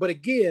all that. But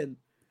again,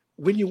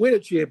 when you win a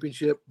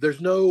championship,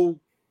 there's no,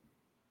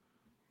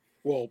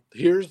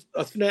 here's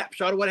a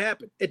snapshot of what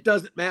happened. It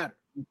doesn't matter.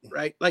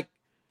 Right. Like,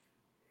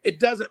 it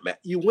doesn't matter.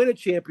 You win a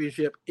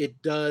championship,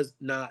 it does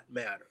not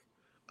matter.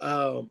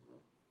 I've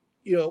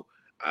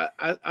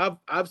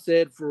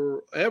said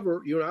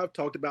forever, I've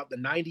talked about the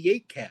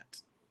 '98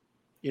 Cats.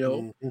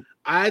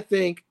 I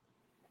think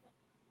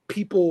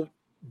people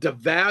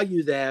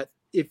devalue that,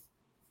 if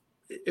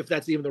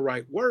that's even the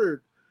right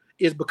word,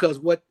 is because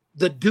what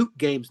the Duke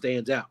game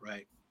stands out,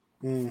 right?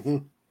 Mm-hmm.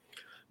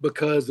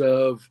 Because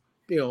of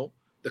the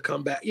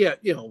comeback,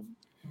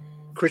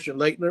 Christian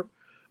Laettner,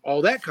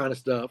 all that kind of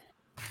stuff.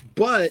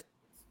 But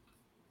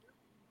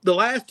the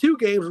last 2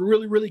 games were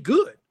really, really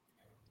good.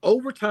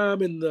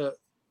 Overtime in the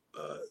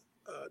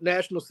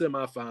national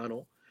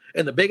semifinal,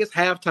 and the biggest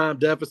halftime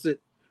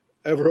deficit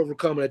ever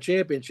overcome in a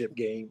championship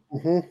game.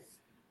 Mm-hmm.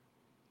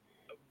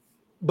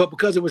 But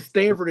because it was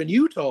Stanford and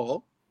Utah,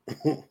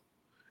 and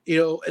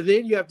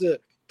then you have to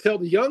tell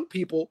the young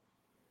people,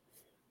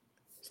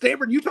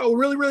 Stanford and Utah were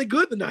really, really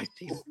good in the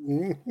 90s.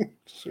 Mm-hmm.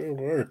 Sure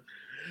were.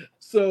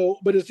 So,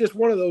 but it's just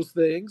one of those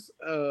things.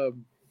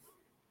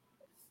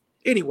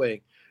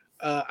 Anyway,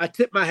 I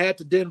tip my hat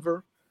to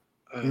Denver.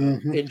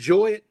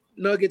 Enjoy it,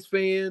 Nuggets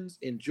fans.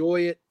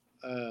 Enjoy it.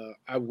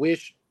 I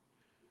wish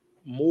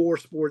more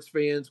sports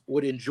fans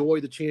would enjoy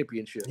the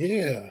championship.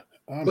 Yeah.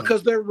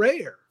 Because they're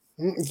rare.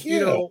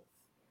 Yeah.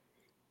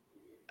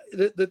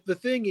 The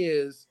thing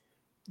is,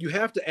 you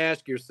have to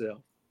ask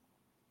yourself,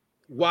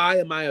 why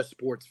am I a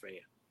sports fan?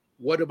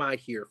 What am I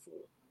here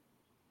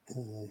for?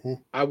 Mm-hmm.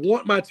 I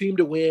want my team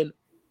to win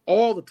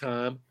all the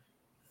time.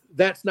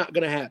 That's not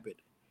going to happen.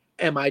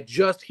 Am I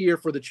just here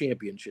for the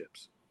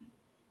championships?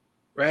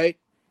 Right?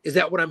 Is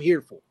that what I'm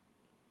here for?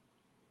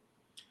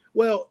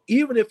 Well,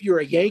 even if you're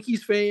a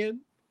Yankees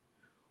fan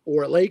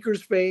or a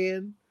Lakers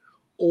fan,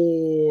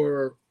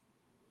 or,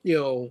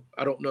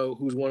 I don't know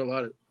who's won a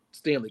lot of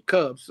Stanley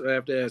Cups. So I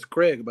have to ask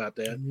Craig about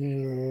that.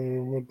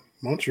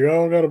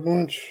 Montreal got a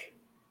bunch.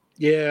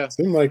 Yeah. It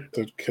seemed like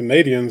the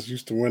Canadians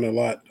used to win a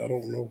lot. I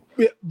don't know.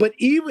 Yeah, but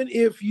even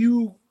if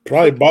you...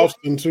 Probably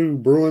Boston too,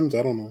 Bruins.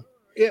 I don't know.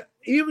 Yeah,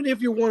 even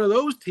if you're one of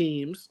those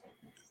teams,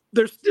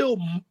 there's still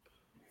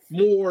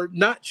more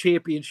not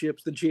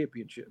championships than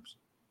championships.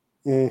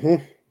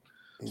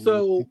 Mm-hmm.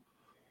 So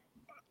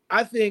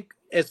I think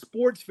as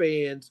sports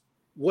fans,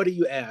 what do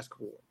you ask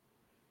for?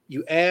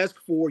 You ask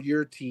for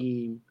your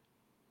team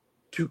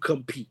to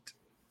compete,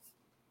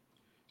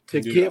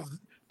 to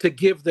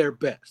give their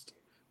best,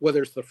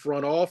 whether it's the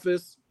front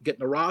office, getting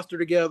the roster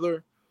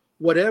together,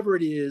 whatever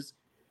it is,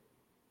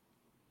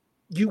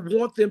 you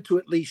want them to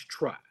at least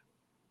try.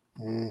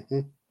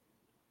 Mm-hmm.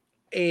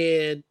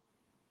 And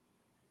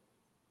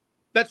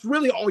that's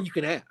really all you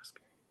can ask.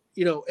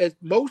 You know, as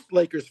most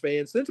Lakers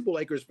fans, sensible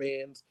Lakers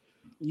fans,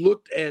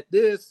 looked at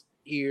this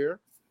here,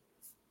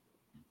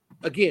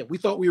 again, we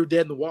thought we were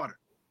dead in the water.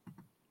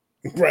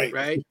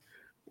 Right.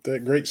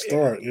 That great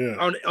start, yeah.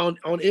 On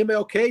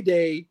MLK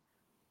Day,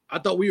 I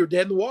thought we were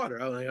dead in the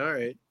water. I was like, all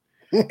right.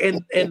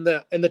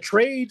 and the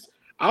trades,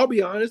 I'll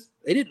be honest,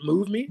 they didn't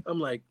move me. I'm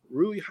like,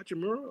 Rui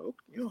Hachimura, all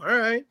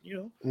right,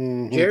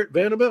 Jarrett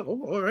Vanderbilt,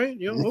 all right,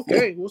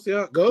 okay, we'll see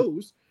how it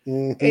goes.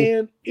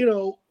 And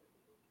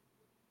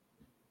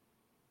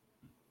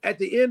at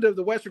the end of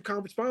the Western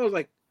Conference Finals,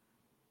 like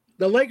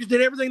the Lakers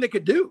did everything they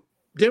could do.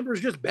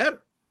 Denver's just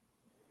better.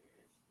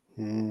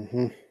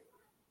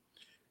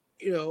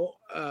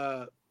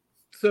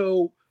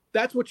 So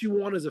that's what you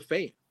want as a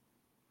fan.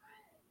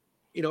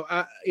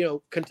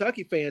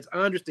 Kentucky fans, I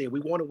understand we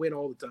want to win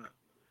all the time,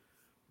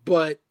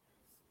 but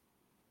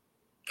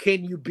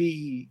can you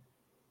be,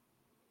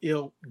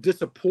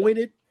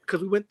 disappointed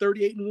because we went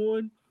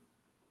 38-1?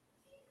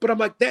 But I'm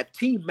like, that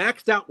team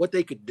maxed out what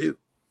they could do.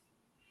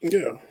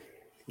 Yeah.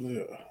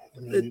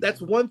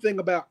 That's one thing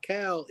about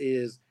Cal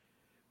is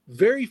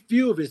very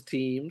few of his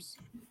teams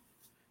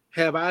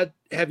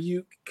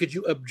could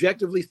you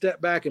objectively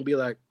step back and be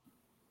like,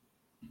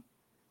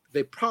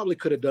 they probably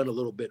could have done a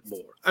little bit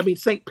more. I mean,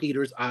 St.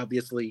 Peter's,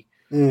 obviously,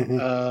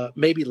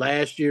 maybe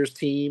last year's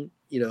team,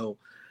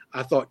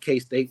 I thought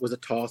K-State was a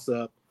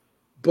toss-up,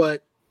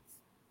 but,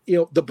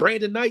 the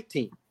Brandon Knight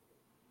team,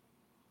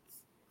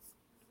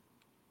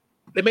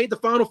 they made the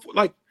Final Four.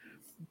 Like,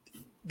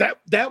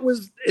 that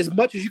was as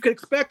much as you could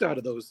expect out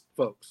of those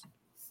folks.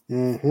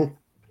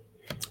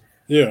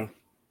 Yeah.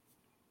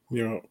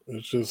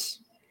 It's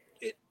just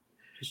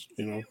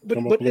come up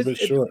a little bit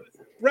short.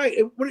 Right.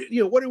 And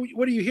what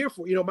are you here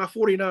for? My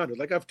 49ers,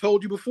 like I've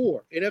told you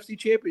before, NFC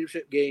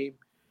Championship game,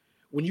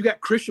 when you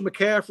got Christian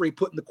McCaffrey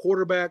putting the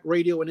quarterback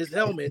radio in his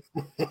helmet,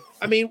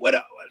 I mean,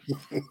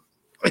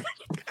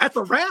 that's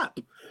a wrap.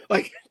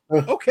 Like,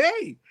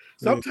 okay,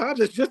 sometimes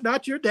it's just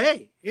not your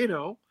day,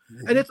 and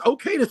it's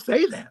okay to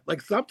say that.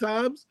 Like,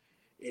 sometimes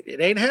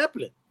it ain't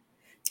happening.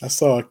 I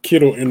saw a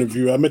Kittle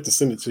interview. I meant to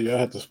send it to you. I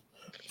had to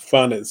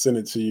find it and send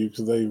it to you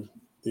because they,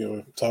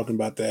 talking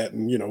about that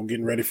and,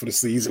 getting ready for the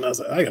season. I was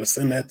like, I got to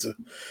send that to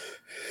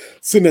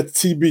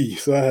TB.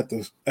 So I had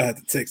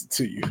to text it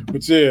to you.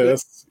 But yeah,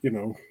 that's,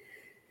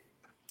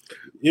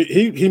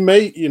 he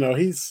made,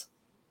 he's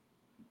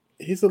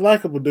a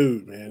likable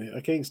dude, man.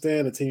 I can't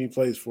stand the team he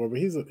plays for, but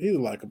he's a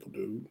likable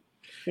dude.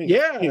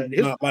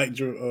 Not like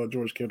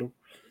George Kittle.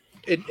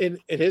 And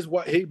his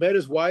wife, he met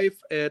his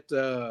wife at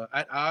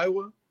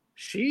Iowa.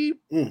 She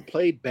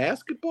played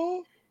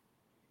basketball.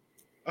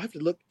 I have to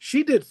look.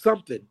 She did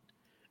something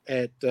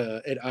at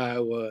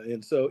Iowa,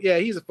 and so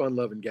he's a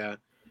fun-loving guy.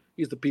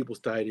 He's the people's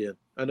tight end.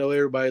 I know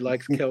everybody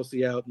likes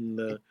Kelsey out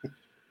in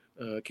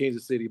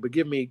Kansas City, but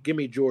give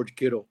me George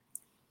Kittle.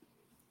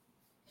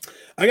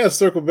 I got to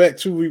circle back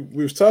too. We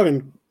was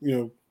talking,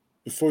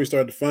 before we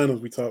started the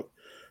finals, we talked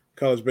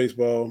college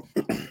baseball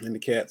and the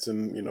Cats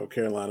and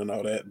Carolina and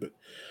all that. But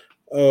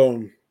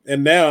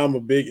and now I'm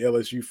a big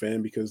LSU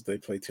fan because they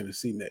play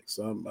Tennessee next.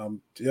 So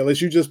I'm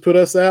LSU just put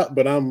us out,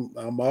 but I'm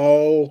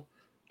all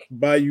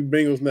by you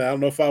Bengals now. I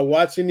don't know if I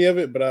watch any of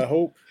it, but I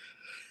hope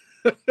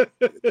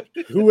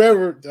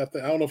whoever I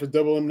don't know if it's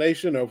double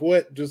elimination or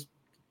what, just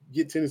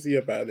get Tennessee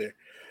up out of there.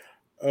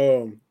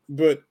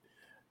 But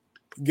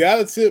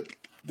gotta tip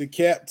the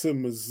cap to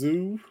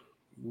Mizzou.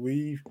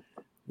 We've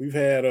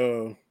had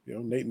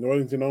Nate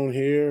Northington on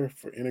here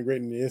for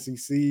integrating the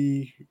SEC,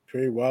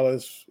 Perry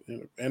Wallace,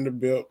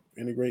 Vanderbilt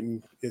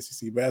integrating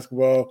SEC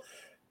basketball.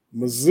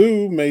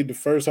 Mizzou made the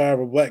first hire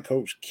of a black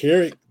coach.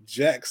 Carrick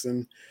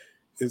Jackson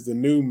is the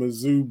new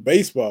Mizzou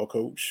baseball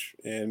coach,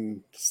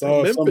 and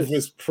saw some of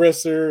his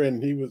presser,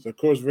 and he was, of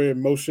course, very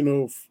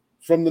emotional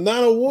from the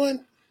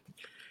 901.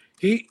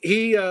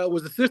 He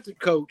was assistant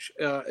coach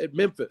at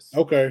Memphis.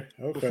 Okay.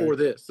 Before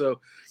this, so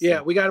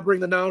we got to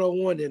bring the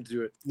 901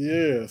 into it.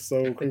 Yeah,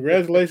 so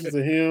congratulations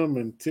to him,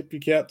 and tip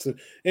your cap to.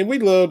 And we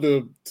love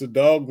to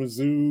dog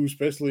Mizzou,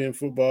 especially in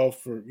football.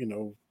 For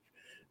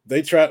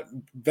they kind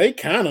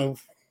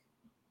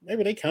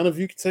of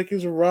view Kentucky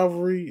as a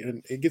rivalry,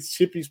 and it gets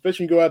chippy,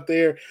 especially when you go out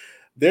there.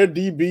 Their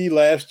DB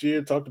last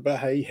year talked about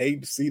how he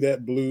hated to see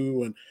that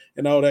blue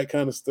and all that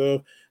kind of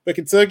stuff. But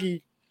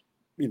Kentucky,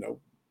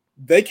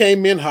 they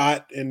came in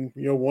hot and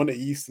won the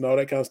East and all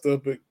that kind of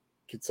stuff. But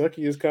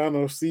Kentucky is kind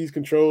of seized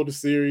control of the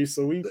series,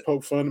 so we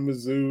poke fun at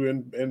Mizzou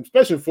and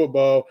especially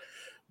football.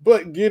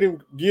 But get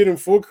him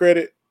full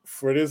credit.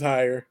 for this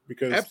hire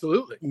because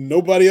absolutely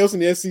nobody else in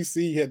the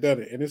SEC had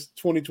done it, and it's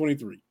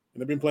 2023,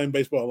 and they've been playing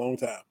baseball a long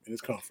time in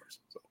this conference.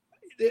 So.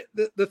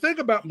 The thing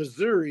about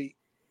Missouri,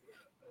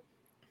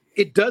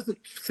 it doesn't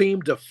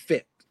seem to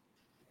fit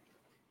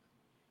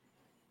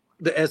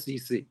the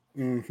SEC.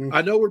 Mm-hmm.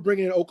 I know we're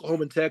bringing in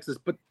Oklahoma and Texas,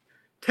 but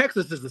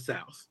Texas is the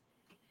South.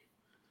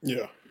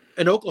 Yeah.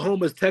 And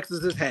Oklahoma is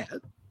Texas has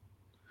had.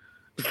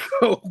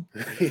 So,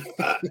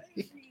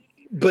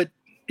 but,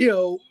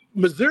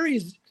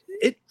 Missouri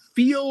it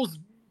feels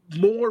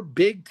more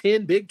Big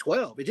 10, Big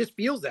 12. It just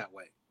feels that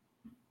way.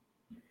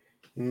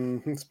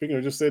 Mm-hmm. Speaking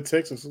of just said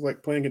Texas, it's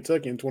like playing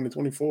Kentucky in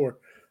 2024.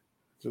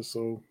 Just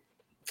so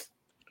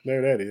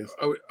there that is.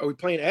 Are we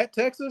playing at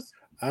Texas?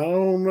 I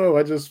don't know.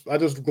 I just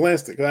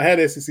glanced it because I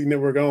had SEC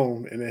Network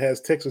on, and it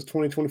has Texas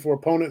 2024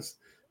 opponents: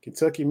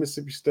 Kentucky,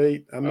 Mississippi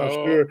State. I'm not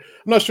sure. I'm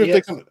not sure if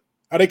they come.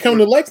 Are they coming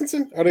to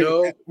Lexington? Are they?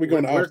 No, we're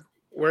going to Austin.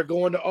 We're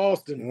going to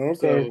Austin. Okay.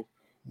 So.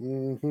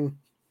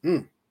 Mm-hmm.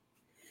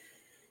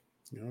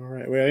 All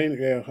right. Well,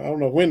 I don't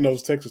know when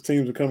those Texas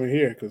teams are coming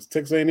here because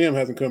Texas A&M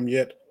hasn't come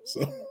yet.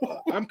 So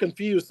I'm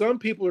confused. Some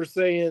people are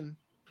saying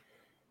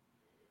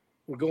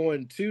we're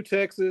going to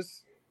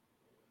Texas,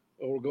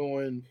 or we're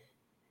going.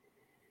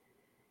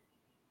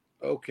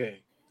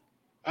 Okay,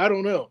 I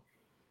don't know.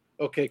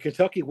 Okay,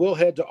 Kentucky will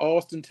head to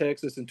Austin,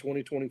 Texas in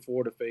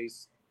 2024 to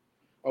face.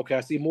 Okay,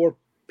 I see more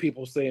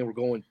people saying we're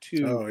going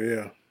to. Oh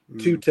yeah.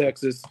 To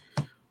Texas.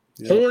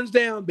 Yep. Horns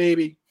down,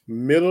 baby.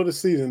 Middle of the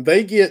season.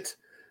 They get,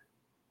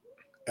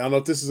 I don't know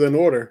if this is in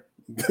order.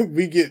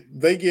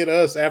 They get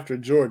us after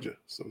Georgia.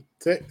 So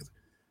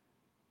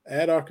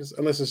at Arkansas,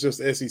 unless it's just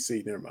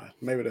SEC, never mind.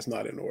 Maybe that's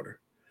not in order.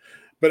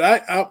 But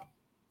I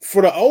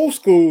for the old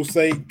school's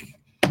sake,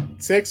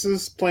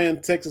 Texas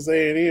playing Texas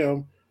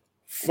A&M,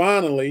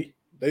 finally,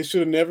 they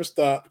should have never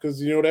stopped because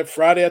that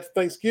Friday after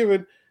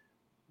Thanksgiving,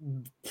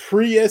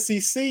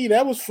 pre-SEC,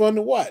 that was fun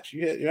to watch.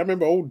 I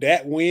remember old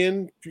Dat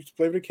Wynn used to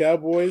play for the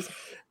Cowboys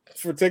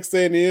for Texas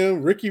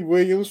A&M, Ricky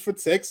Williams for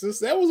Texas.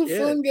 That was a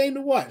fun game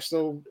to watch.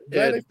 So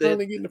glad they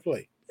finally getting to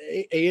play.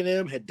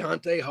 A&M had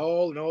Dante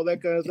Hall and all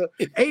that kind of stuff.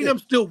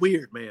 A&M's still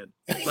weird, man.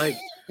 Like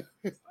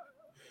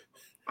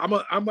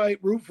I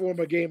might root for him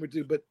a game or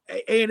two, but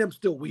A&M's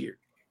still weird.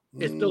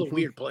 It's still a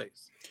weird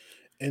place.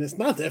 And it's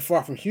not that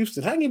far from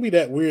Houston. How can it be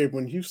that weird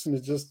when Houston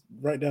is just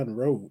right down the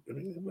road? I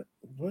mean,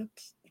 what?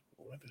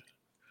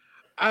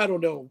 I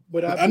don't know,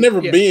 but I've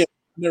never been,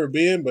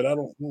 but I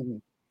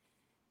don't.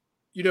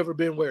 You never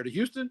been where? To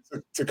Houston?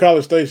 To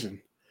College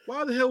Station.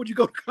 Why the hell would you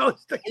go to College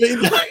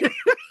Station?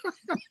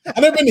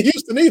 I've never been to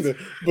Houston either,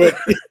 but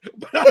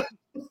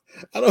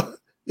I don't.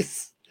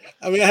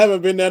 I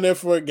haven't been down there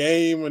for a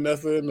game or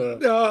nothing.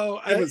 No,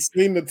 I haven't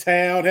seen the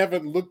town.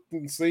 Haven't looked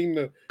and seen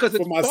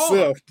for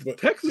myself. But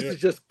Texas is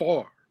just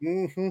far.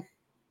 Mm-hmm.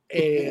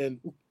 And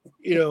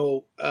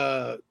no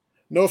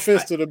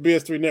offense to the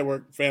BS3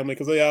 Network family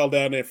because they all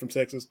down there from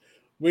Texas.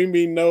 We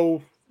mean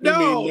no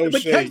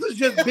but shade. Texas is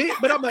just big.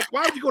 But I'm like,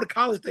 why would you go to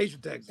College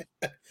Station, Texas?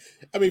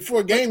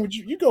 For a game, would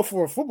you go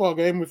for a football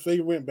game if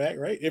they went back,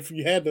 right? If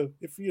you had to,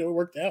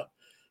 worked out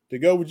to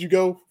go, would you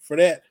go for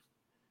that?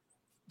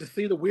 To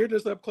see the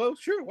weirdness up close?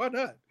 Sure, why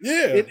not?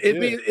 Yeah.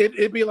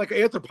 It'd be like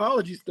an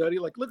anthropology study.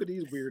 Like, look at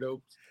these weirdos.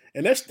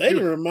 And that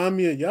stadium remind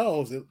me of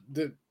y'all's.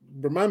 That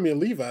remind me of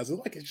Levi's. It's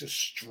like it's just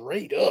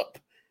straight up.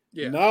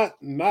 Yeah.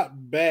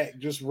 Not back,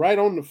 just right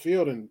on the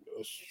field. And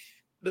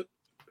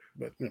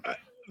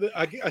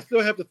I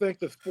still have to thank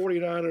the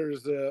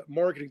 49ers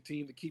marketing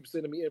team to keep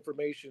sending me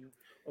information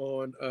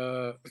on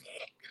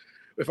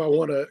if I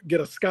want to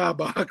get a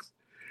skybox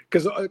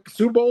because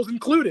Super Bowl's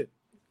included.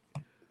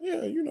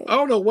 Yeah, I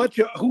don't know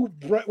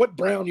what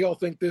Brown y'all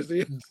think this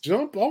is.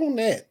 Jump on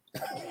that.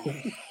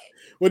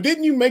 Well,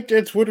 didn't you make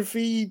their Twitter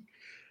feed?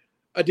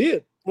 I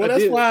did. Well,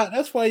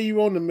 that's why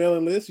you on the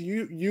mailing list.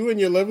 You and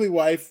your lovely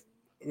wife,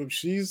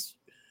 she's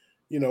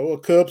a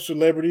Cubs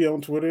celebrity on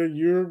Twitter.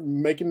 You're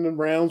making the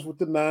rounds with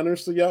the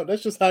Niners, so y'all.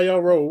 That's just how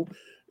y'all roll,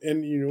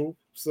 and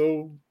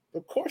so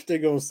of course they're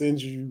gonna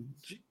send you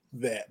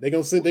that. They're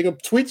gonna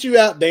tweet you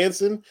out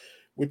dancing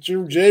with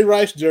your Jay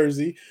Rice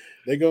jersey.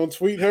 They're gonna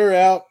tweet her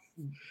out.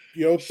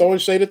 Throwing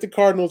shade at the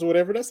Cardinals or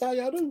whatever. That's how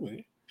y'all do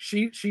it.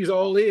 She's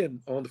all in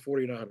on the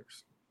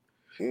 49ers.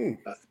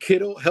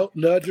 Kittle helped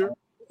nudge her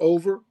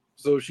over.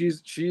 So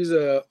she's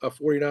a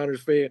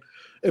 49ers fan.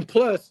 And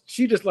plus,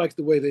 she just likes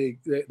the way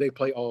they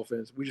play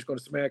offense. We're just going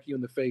to smack you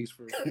in the face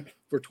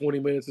for 20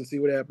 minutes and see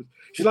what happens.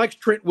 She likes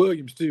Trent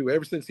Williams, too,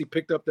 ever since he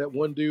picked up that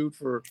one dude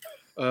for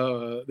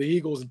the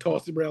Eagles and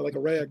tossed him around like a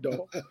rag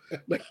doll.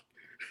 Like,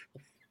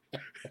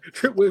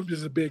 Trent Williams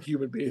is a big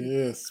human being.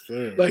 Yes,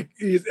 fair. Like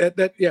he's at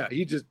that. Yeah,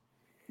 he's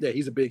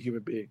a big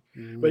human being.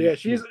 Mm-hmm. But yeah,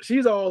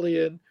 she's all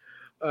in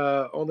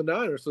on the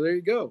Niners. So there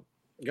you go.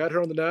 Got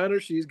her on the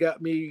Niners. She's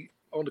got me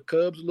on the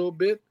Cubs a little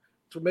bit.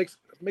 So it makes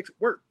it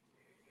work.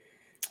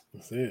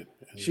 That's it.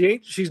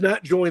 She's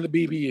not joining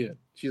the BBN.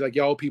 She's like,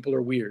 y'all people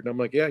are weird. And I'm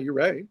like, yeah, you're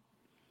right.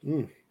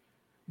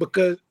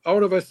 Because I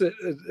don't know if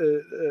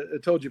I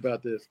told you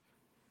about this.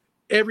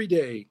 Every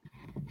day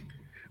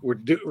we're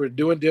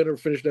doing dinner,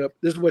 finished up.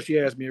 This is what she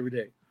asks me every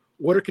day.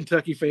 What are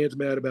Kentucky fans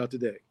mad about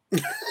today?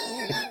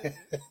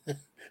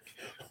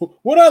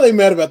 What are they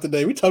mad about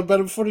today? We talked about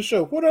it before the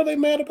show. What are they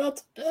mad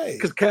about today?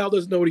 Because Cal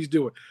doesn't know what he's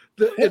doing.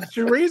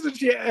 The reason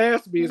she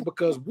asked me is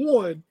because,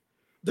 one,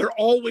 they're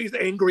always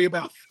angry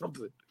about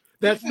something.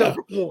 That's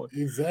number one.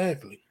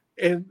 Exactly.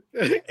 And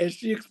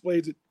she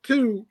explains it.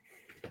 Two,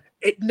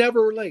 it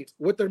never relates.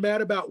 What they're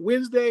mad about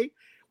Wednesday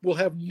will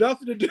have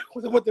nothing to do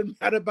with what they're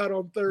mad about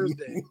on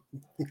Thursday.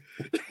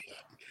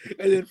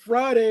 And then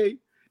Friday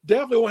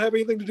definitely won't have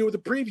anything to do with the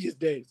previous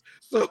days.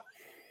 So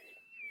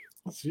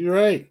you're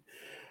right.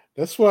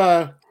 That's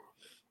why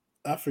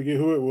I forget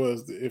who it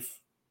was.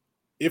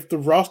 If the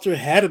roster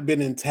had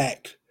been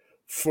intact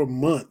for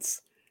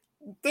months,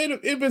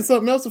 it'd been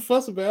something else to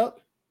fuss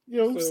about.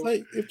 It's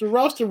like if the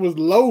roster was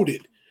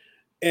loaded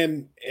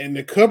and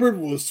the cupboard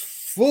was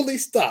fully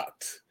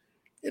stocked,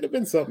 it'd have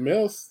been something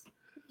else.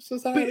 It's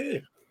just how it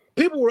is.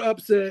 People were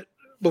upset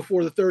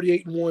before the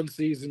 38-1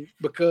 season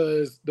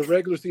because the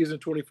regular season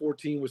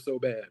 2014 was so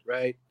bad,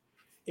 right?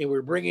 And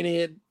we're bringing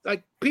in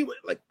people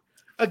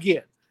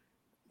again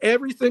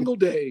every single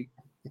day.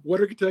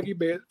 What are Kentucky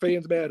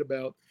fans mad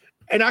about?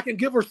 And I can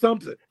give her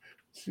something.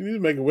 She needs to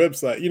make a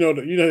website.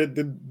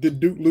 The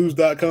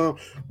DukeLose.com.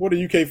 What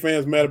are UK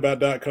fans mad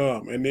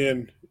about.com? And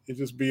then it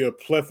just be a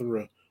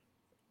plethora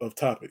of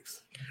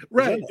topics.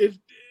 Right.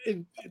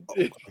 And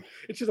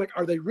she's like,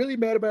 are they really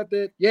mad about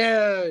that?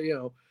 Yeah,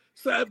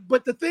 So,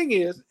 but the thing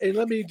is, and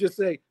let me just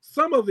say,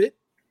 some of it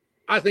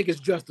I think is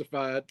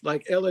justified.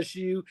 Like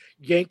LSU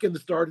yanking the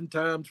starting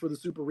times for the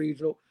Super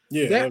Regional.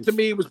 Yeah, that to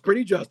me was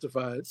pretty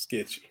justified.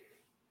 Sketchy.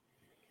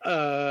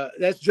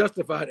 That's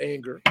justified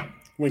anger.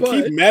 When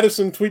Keith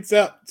Madison tweets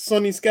out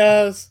sunny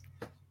skies,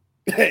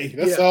 hey,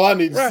 that's all I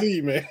need to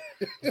see, man.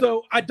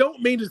 So I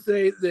don't mean to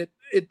say that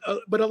it,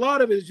 but a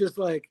lot of it is just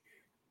like,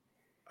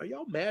 are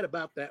y'all mad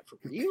about that for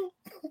real?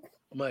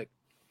 I'm like,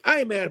 I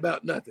ain't mad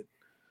about nothing.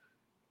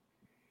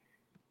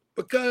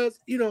 Because,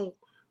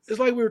 it's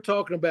like we were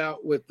talking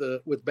about with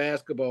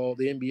basketball,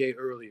 the NBA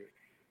earlier.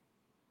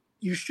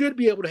 You should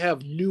be able to have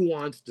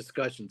nuanced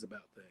discussions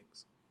about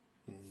things.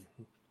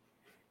 Mm-hmm.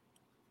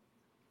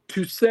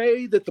 To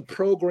say that the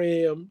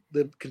program,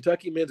 the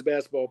Kentucky men's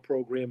basketball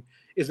program,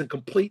 is in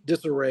complete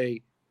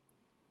disarray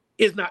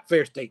is not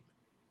fair statement.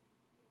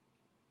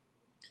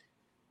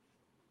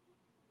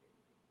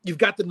 You've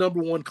got the number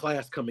one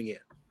class coming in.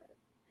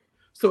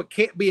 So it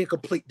can't be in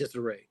complete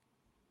disarray.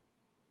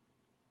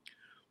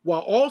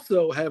 While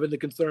also having the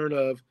concern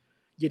of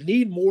you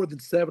need more than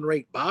 7 or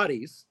 8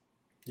 bodies.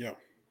 Yeah.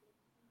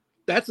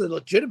 That's a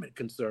legitimate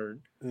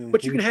concern,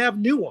 but you can have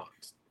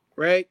nuance,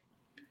 right?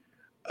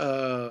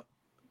 Does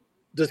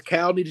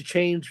Cal need to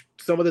change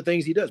some of the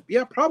things he does?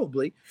 Yeah,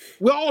 probably.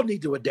 We all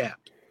need to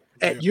adapt.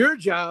 At your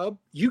job,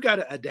 you got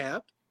to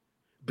adapt.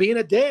 Being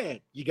a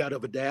dad, you got to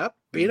adapt.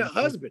 Being a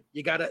husband,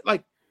 you got to,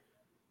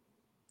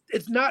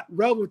 it's not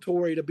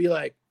revelatory to be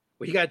like,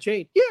 well, you got to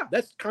change. Yeah,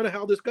 that's kind of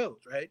how this goes,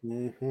 right?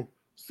 Mm-hmm.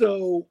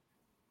 So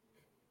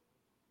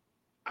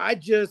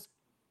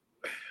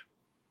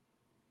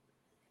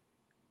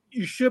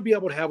you should be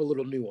able to have a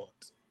little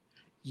nuance.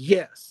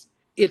 Yes,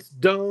 it's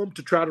dumb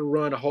to try to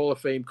run a Hall of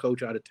Fame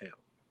coach out of town,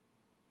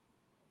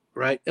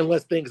 right?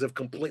 Unless things have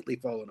completely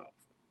fallen off,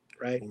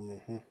 right?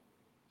 Mm-hmm.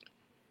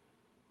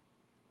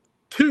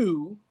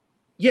 2,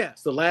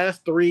 yes, the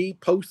last 3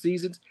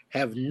 postseasons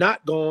have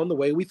not gone the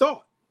way we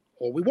thought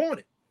or we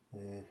wanted.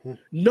 Mm-hmm.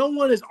 No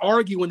one is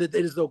arguing that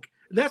it is okay.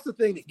 And that's the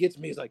thing that gets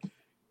me is like,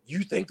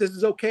 you think this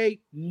is okay?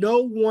 No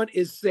one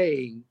is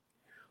saying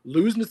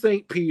losing to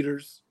St.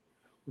 Peter's,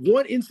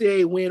 1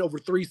 NCAA win over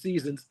 3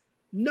 seasons.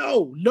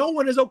 No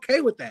one is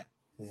okay with that.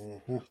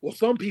 Mm-hmm. Well,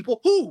 some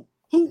people, who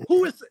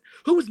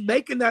is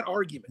making that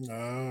argument? I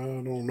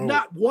don't know.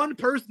 Not one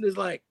person is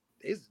like,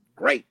 it's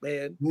great,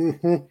 man.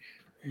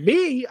 Mm-hmm.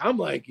 Me, I'm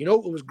like, it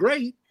was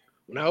great.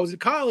 When I was in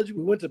college,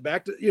 we went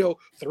back to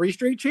 3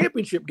 straight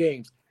championship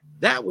games.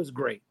 That was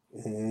great.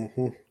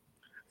 Mm-hmm.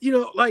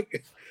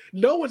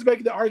 No one's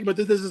making the argument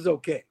that this is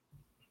okay.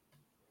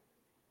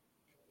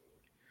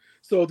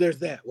 So there's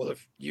that. Well,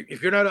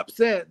 if you're not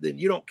upset, then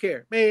you don't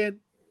care. Man,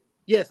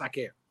 yes, I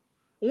care.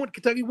 I want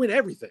Kentucky to win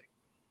everything.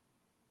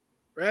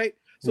 Right?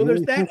 So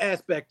there's that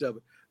aspect of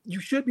it. You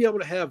should be able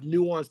to have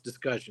nuanced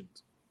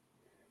discussions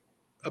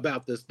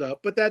about this stuff,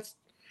 but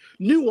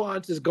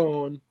nuance is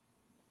gone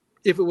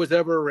if it was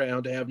ever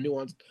around to have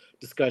nuanced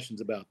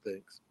discussions about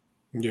things.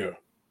 Yeah,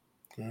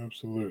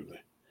 absolutely.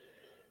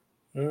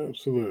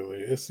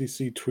 Absolutely.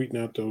 SEC tweeting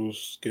out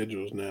those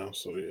schedules now.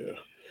 So, yeah.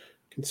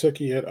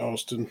 Kentucky at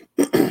Austin,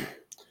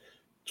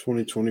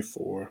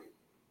 2024.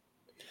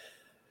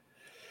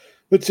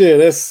 But,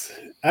 yeah,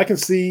 I can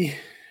see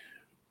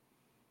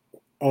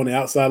on the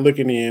outside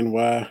looking in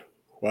why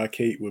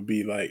Kate would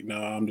be like,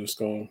 nah, I just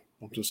got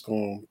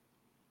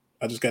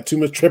too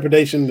much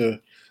trepidation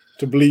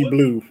to bleed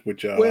blue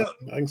with y'all. Well,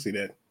 I can see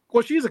that.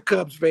 Well, she's a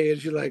Cubs fan.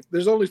 She's like,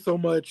 there's only so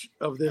much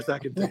of this I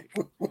can take.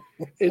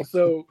 And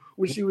so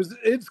when she was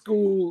in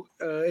school,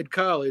 in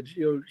college,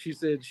 she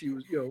said she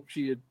was,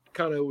 she had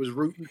kind of was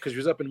rooting because she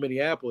was up in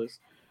Minneapolis.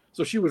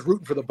 So she was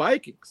rooting for the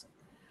Vikings.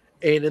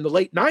 And in the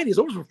late 90s,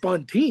 those were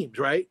fun teams,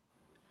 right?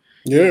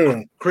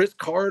 Yeah. Chris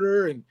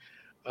Carter, and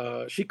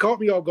she caught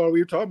me off guard. We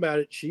were talking about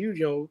it. She,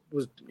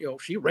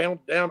 she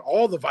rounded down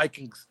all the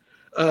Vikings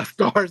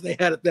stars they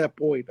had at that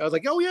point. I was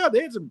like, oh yeah,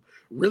 they had some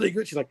really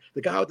good. She's like,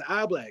 the guy with the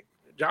eye black,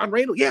 John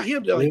Reynolds. Yeah,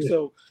 him. Like,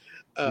 so.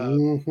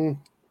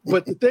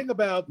 But the thing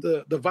about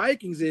the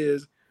Vikings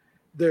is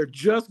they're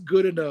just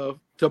good enough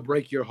to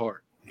break your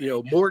heart.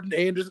 Morton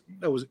Anderson.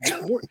 That was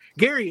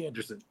Gary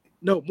Anderson.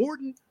 No,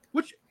 Morton.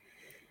 Which.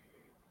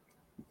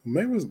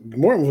 Maybe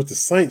Morton was the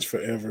Saints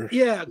forever.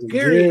 Yeah,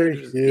 Gary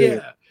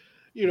Anderson.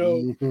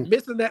 Yeah.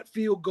 Missing that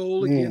field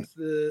goal against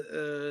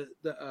the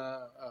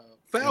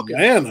Falcons.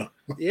 Atlanta.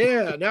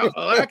 Yeah. Now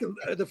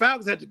the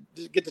Falcons had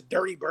to get the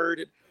dirty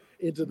bird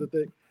into the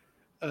thing.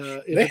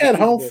 They had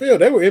home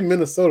field. They were in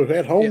Minnesota. They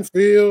had home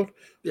field.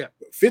 Yeah.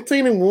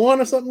 15-1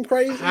 or something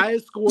crazy.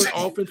 Highest scoring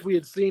offense we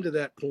had seen to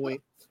that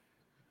point.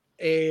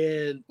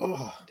 And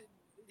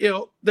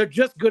they're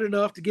just good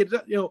enough to get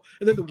it, and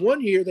then the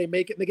one year they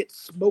make it and they get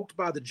smoked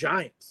by the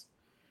Giants.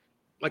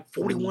 Like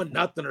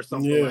 41-0 or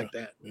something like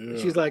that. Yeah.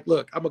 She's like,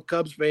 look, I'm a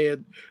Cubs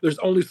fan. There's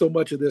only so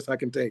much of this I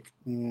can take.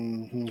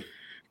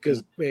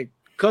 Because man,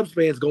 Cubs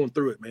fans going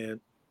through it, man.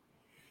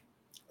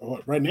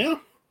 What, right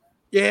now?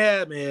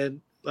 Yeah,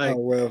 man. Like,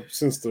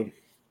 since the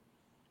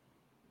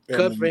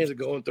Cubs fans are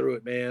going through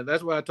it, man.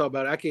 That's why I talk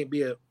about it. I can't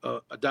be a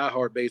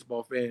diehard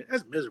baseball fan.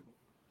 That's miserable.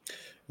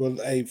 Well,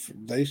 hey,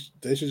 they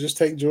should just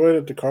take joy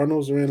that the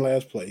Cardinals are in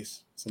last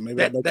place. So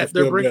maybe that's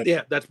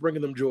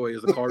bringing them joy,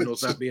 is the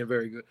Cardinals not being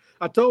very good.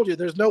 I told you,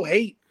 there's no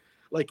hate,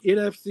 like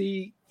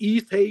NFC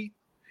East hate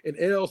and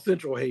NL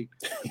Central hate.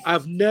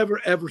 I've never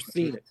ever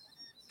seen it.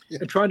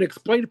 And trying to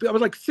explain to people, I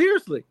was like,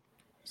 seriously,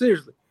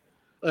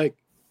 like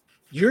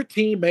your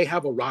team may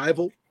have a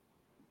rival,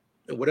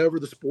 and whatever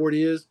the sport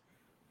is,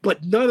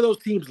 but none of those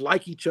teams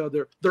like each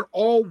other. They're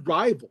all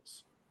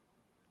rivals.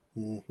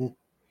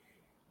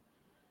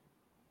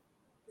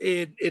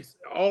 And it's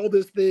all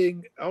this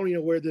thing. I don't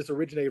even know where this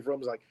originated from.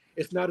 It's like,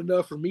 it's not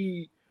enough for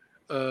me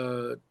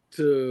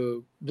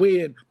to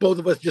win. Both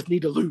of us just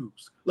need to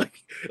lose.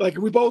 Like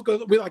we all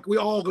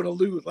gonna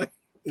lose. Like,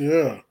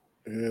 yeah.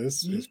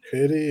 It's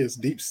petty. It's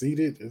deep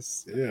seated.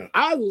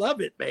 I love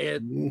it,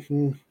 man.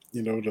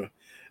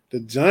 The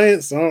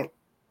Giants aren't.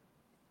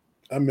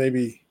 I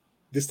maybe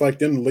dislike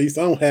them the least.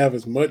 I don't have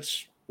as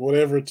much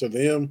whatever to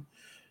them,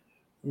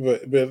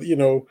 but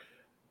the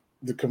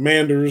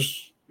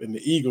Commanders and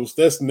the Eagles,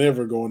 that's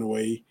never going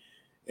away.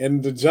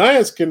 And the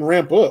Giants can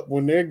ramp up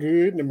when they're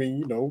good. I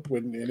mean,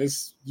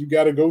 you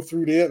got to go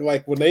through that.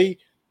 Like when they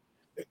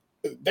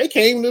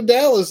came to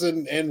Dallas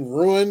and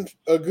ruined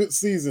a good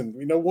season.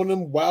 One of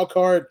them wild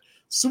card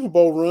Super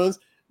Bowl runs.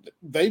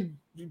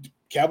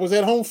 Cowboys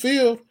had home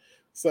field,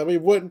 so I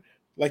mean, wasn't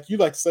like you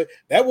like to say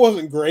that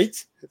wasn't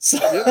great. So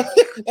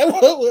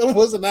that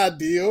wasn't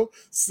ideal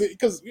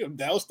because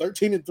Dallas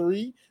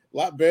 13-3, a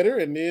lot better,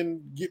 and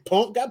then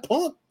got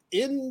punked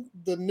in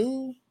the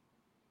new.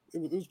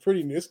 It was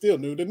pretty new. It's still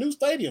new. The new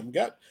stadium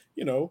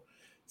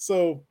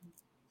So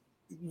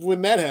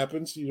when that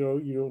happens,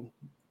 the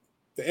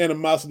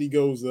animosity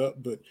goes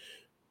up. But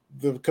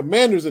the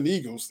Commanders and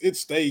Eagles, it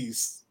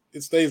stays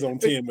on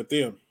 10 with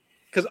them.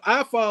 Because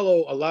I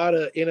follow a lot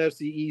of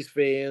NFC East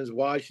fans,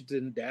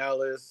 Washington,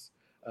 Dallas,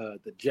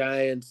 the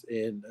Giants,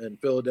 and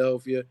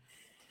Philadelphia,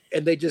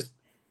 and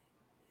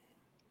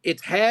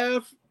it's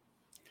half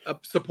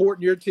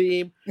supporting your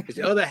team, it's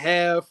the other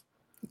half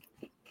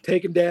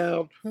taking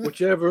down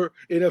whichever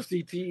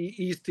NFC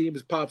East team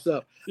pops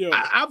up.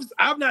 Yeah.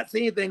 I've not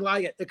seen anything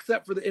like it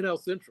except for the NL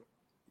Central.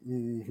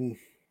 And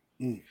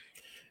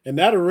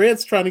now the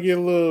Reds trying to get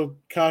a little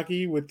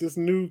cocky with this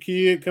new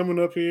kid coming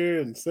up here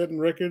and setting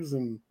records,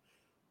 and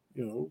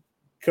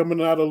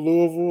coming out of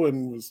Louisville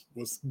and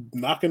was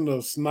knocking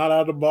the snot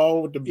out of the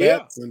ball with the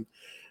bats and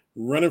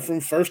running from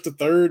first to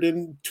third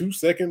in 2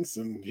 seconds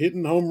and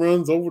hitting home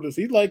runs over this.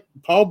 He's like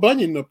Paul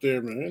Bunyan up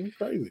there, man. He's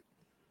crazy.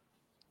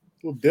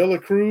 Little Dela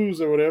Cruz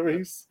or whatever.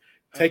 He's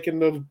taking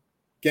the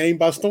game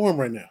by storm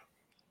right now.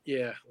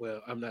 Yeah,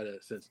 well, I'm not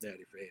a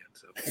Cincinnati fan,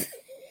 so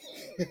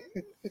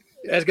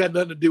that's got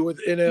nothing to do with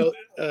NL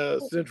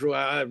Central.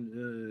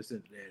 I'm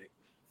Cincinnati.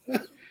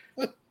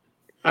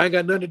 I ain't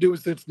got nothing to do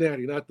with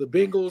Cincinnati, not the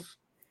Bengals,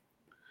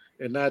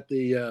 and not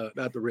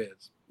the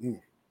Reds.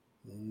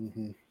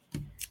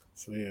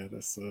 So yeah,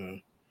 that's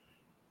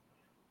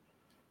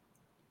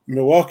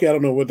Milwaukee. I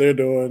don't know what they're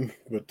doing,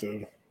 but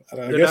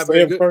I guess they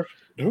have.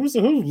 Who's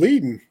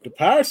leading? The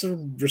Pirates are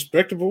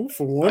respectable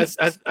for once.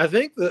 I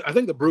think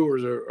the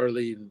Brewers are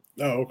leading.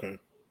 Oh, okay.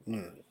 All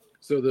right.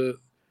 So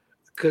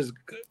because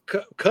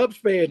Cubs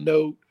fan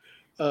note,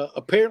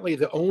 apparently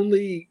the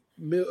only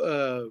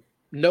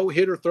no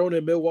hitter thrown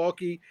in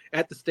Milwaukee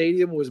at the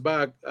stadium was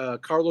by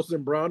Carlos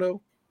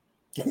Zambrano.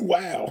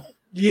 Wow.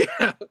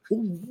 Yeah.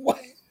 What?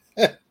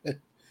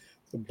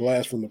 It's a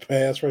blast from the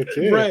past right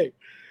there. Right.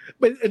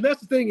 And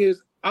that's the thing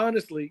is,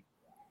 honestly,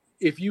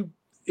 if you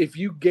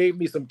gave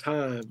me some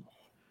time,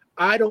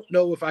 I don't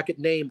know if I could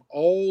name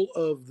all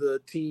of the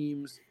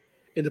teams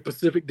in the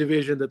Pacific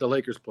Division that the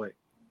Lakers play.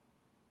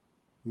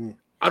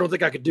 I don't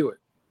think I could do it.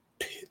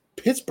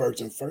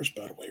 Pittsburgh's in first,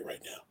 by the way,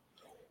 right now.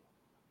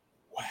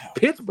 Wow.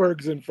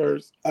 Pittsburgh's in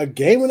first. A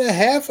game and a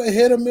half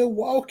ahead of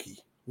Milwaukee.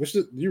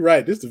 You're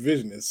right. This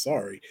division is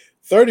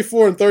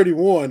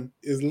 34-31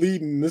 is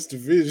leading this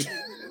division.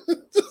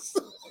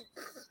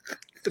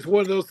 It's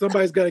one of those,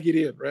 somebody's got to get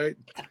in, right?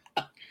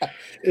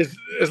 It's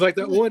like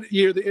that one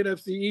year, the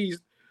NFC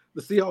East,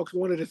 the Seahawks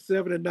won it at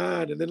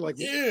 7-9, and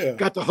then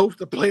got to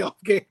host a playoff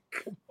game.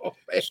 Come on,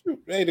 man.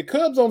 Hey, the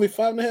Cubs only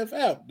 5.5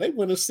 out. They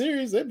win a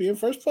series, they'll be in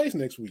first place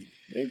next week.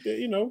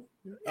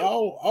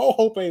 All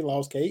hope ain't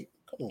lost, Kate.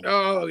 Come on.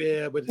 Oh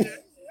yeah, but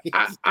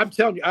I'm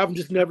telling you, I've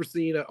just never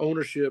seen an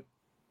ownership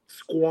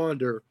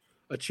squander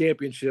a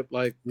championship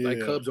like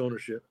Cubs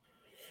ownership.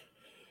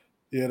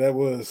 Yeah, that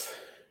was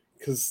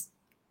because.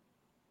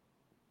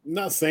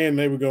 Not saying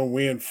they were going to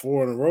win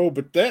 4 in a row,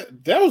 but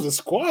that was a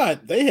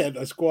squad. They had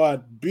a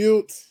squad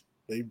built.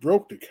 They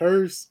broke the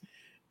curse.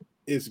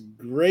 It's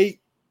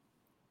great.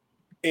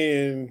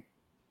 And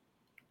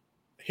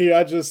here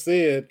I just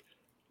said,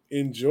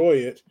 enjoy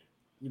it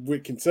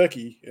with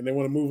Kentucky, and they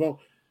want to move on.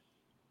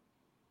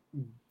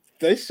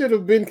 They should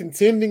have been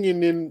contending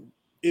and then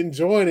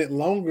enjoying it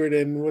longer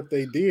than what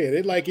they did.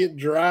 It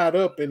dried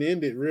up and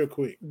ended real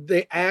quick.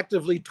 They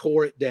actively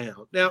tore it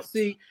down. Now,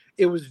 see,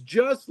 it was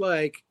just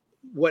like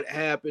what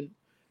happened.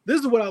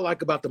 This is what I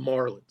like about the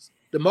Marlins.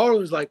 The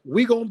Marlins,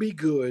 we're going to be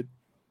good.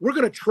 We're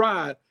going to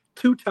try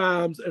 2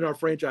 times in our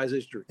franchise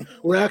history.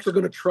 We're actually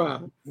going to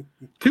try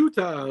 2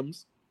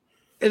 times,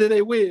 and then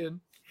they win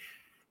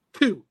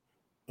 2.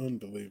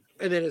 Unbelievable.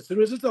 And then as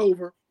soon as it's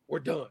over, we're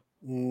done.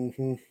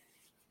 Mm-hmm.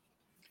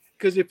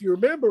 Because if you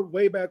remember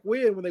way back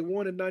when they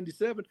won in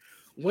 97,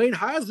 Wayne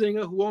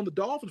Huizinga, who owned the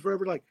Dolphins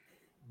forever,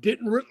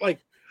 didn't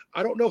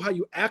I don't know how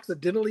you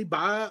accidentally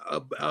buy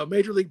a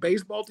Major League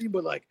Baseball team,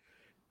 but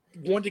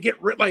wanted to get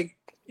rid, I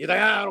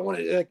don't want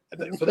to.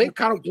 So they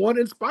kind of won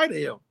in spite of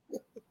him.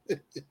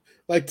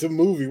 Like the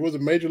movie, was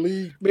it Major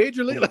League?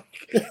 Major League,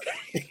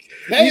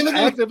 he's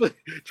actively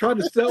trying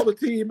to sell the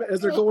team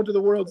as they're going to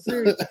the World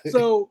Series.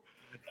 So,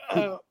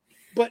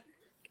 but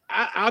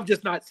I've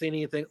just not seen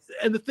anything.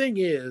 And the thing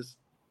is,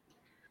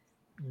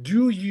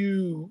 do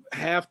you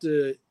have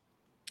to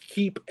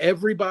keep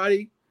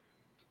everybody?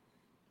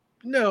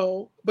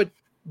 No, but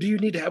do you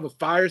need to have a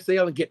fire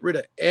sale and get rid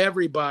of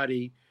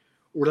everybody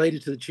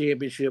related to the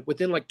championship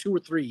within 2 or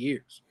 3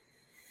 years?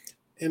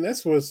 And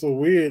that's what's so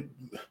weird.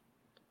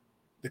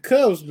 The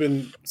Cubs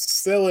been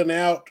selling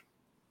out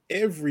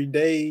every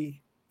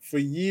day for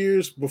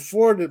years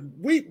before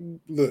we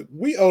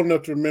old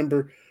enough to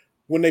remember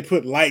when they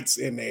put lights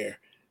in there,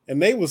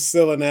 and they was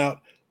selling out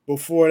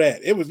before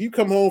that. It was, you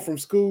come home from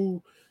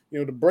school,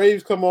 the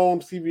Braves come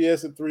on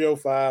CBS at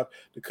 3:05,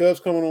 the Cubs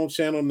coming on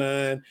Channel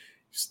 9,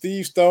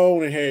 Steve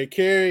Stone and Harry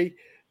Carey,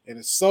 and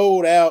it's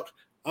sold out.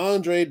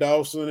 Andre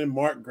Dawson and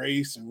Mark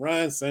Grace and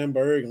Ryan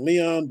Sandberg and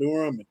Leon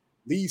Durham and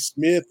Lee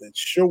Smith and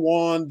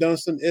Shawan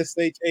Dunston,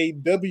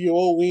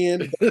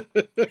 SHAWON.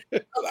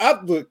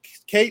 Look,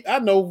 Kate, I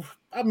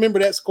remember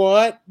that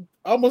squad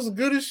almost as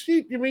good as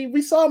she. I mean,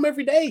 we saw them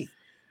every day.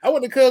 I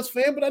wasn't a Cubs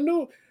fan, but I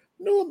knew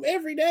them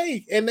every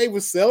day. And they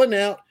were selling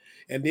out.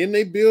 And then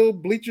they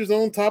build bleachers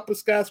on top of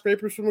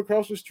skyscrapers from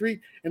across the street.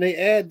 And they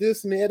add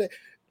this and they add that.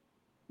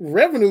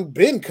 Revenue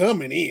been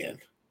coming in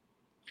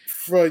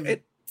for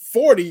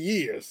 40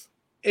 years.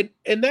 And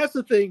that's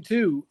the thing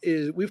too,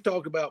 is we've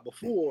talked about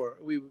before,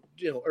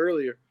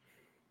 earlier,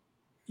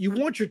 you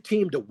want your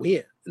team to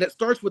win. And that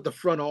starts with the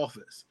front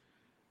office.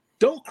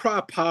 Don't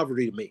cry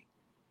poverty to me.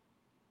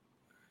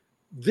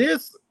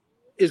 This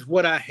is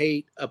what I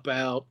hate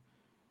about,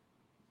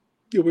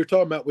 we were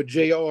talking about with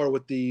JR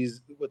with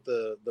the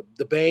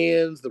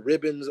bands, the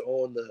ribbons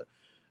on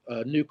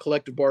the new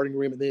collective bargaining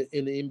agreement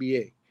in the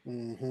NBA.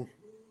 Mm-hmm.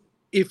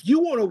 If you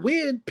want to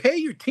win, pay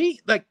your team.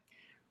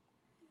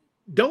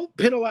 Don't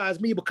penalize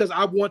me because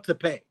I want to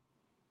pay.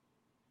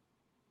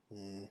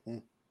 Mm-hmm.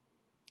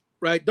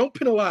 Right? Don't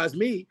penalize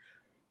me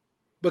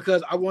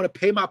because I want to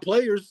pay my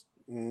players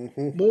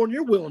mm-hmm. more than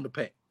you're willing to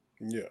pay.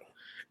 Yeah.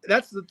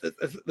 That's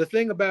the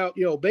thing about,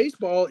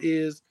 baseball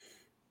is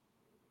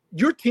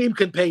your team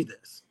can pay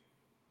this.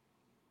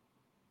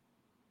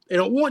 They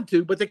don't want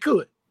to, but they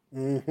could.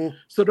 Mm-hmm.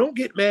 So don't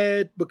get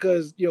mad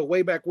because,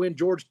 way back when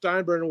George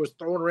Steinbrenner was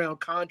throwing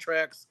around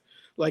contracts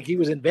like he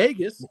was in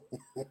Vegas.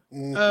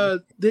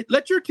 Mm-hmm.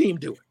 Let your team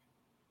do it.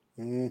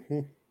 Mm-hmm.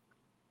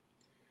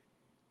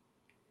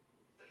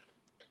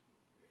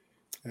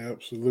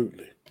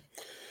 Absolutely.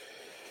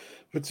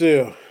 But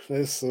yeah,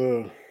 that's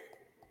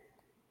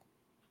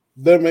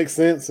that makes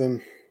sense,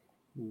 and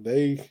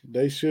they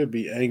should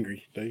be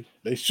angry.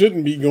 They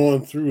shouldn't be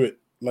going through it.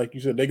 Like you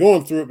said, they're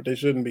going through it, but they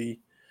shouldn't be.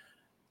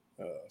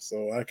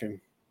 So I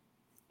can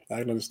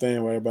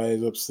understand why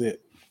everybody's upset.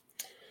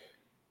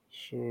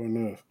 Sure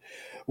enough.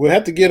 We'll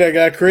have to get our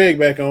guy Craig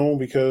back on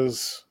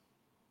because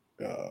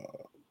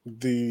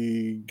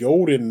the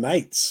Golden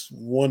Knights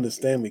won the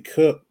Stanley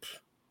Cup.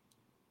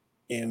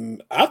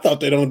 And I thought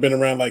they'd only been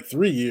around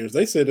 3 years.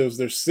 They said it was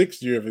their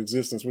 6th year of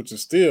existence, which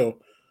is still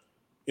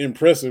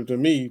impressive to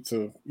me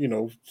to,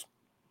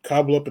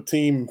 cobble up a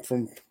team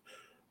from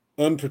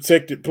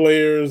unprotected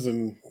players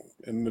and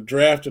the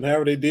draft and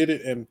however they did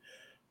it, and it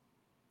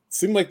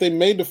seemed like they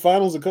made the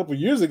finals a couple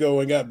years ago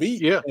and got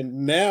beat. Yeah.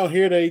 And now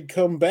here they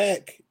come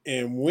back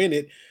and win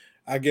it.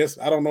 I guess,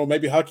 I don't know,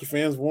 maybe hockey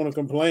fans want to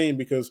complain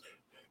because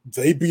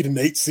they beat an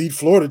 8-seed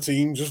Florida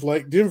team just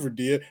like Denver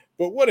did.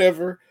 But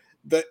whatever.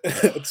 The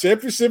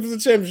championship is a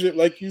championship,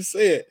 like you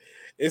said.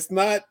 It's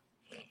not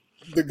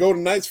the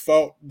Golden Knights'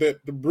 fault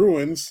that the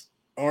Bruins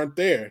aren't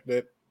there,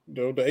 that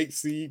the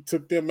 8-seed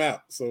took them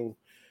out. So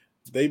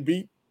they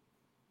beat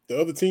the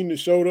other team that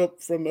showed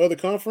up from the other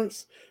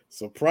conference.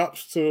 So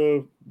props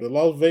to the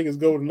Las Vegas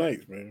Golden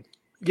Knights, man.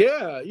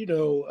 Yeah,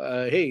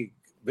 hey,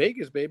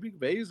 Vegas, baby.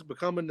 Vegas is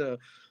becoming the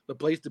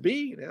place to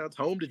be. Now it's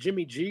home to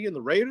Jimmy G and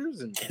the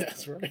Raiders. And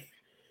that's right.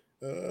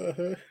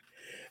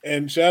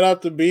 And shout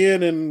out to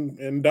Ben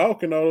and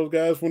Doc and all those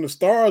guys. When the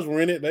Stars were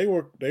in it, they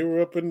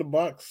were up in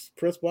the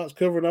press box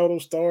covering all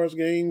those Stars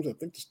games. I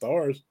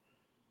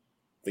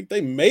think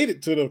they made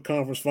it to the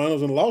conference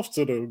finals and lost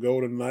to the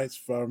Golden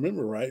Knights, if I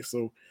remember right.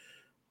 So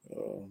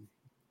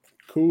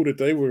cool that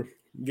they were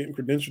getting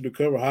credentialed to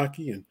cover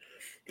hockey. And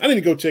I need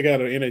to go check out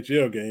an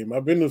NHL game.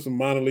 I've been to some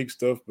minor league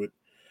stuff, but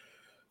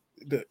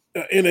the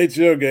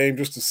NHL game,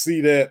 just to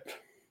see that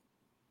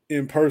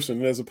in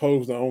person as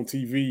opposed to on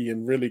TV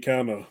and really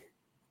kind of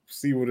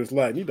see what it's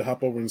like. I need to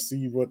hop over and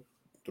see what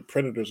the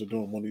Predators are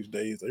doing one of these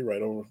days. They right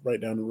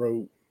down the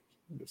road.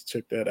 Let's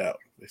check that out.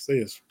 They say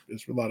it's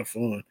a lot of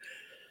fun.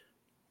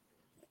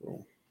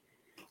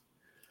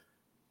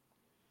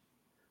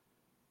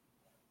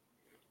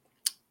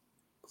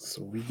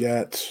 So we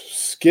got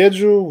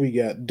schedule. We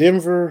got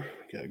Denver.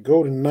 We got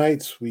Golden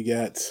Knights. We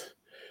got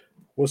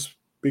what's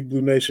Big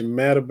Blue Nation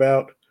mad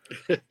about.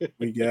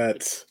 We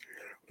got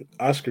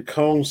Oscar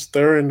Cohn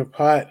stirring the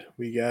pot.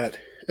 We got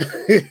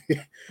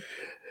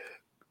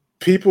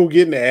people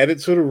getting added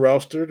to the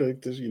roster.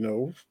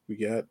 We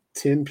got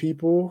 10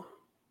 people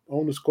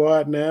on the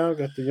squad now.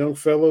 Got the young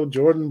fellow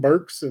Jordan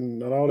Burks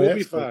and all that. We'll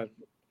be fine.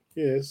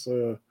 Yeah,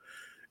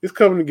 it's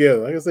coming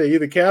together. Like I say,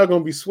 either Cal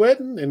gonna be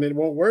sweating and it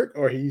won't work,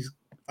 or he's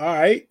all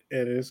right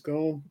and it's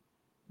gonna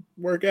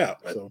work out.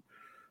 So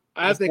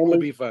I think we'll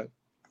be fine.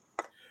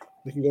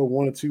 We can go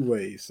one or two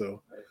ways.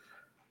 So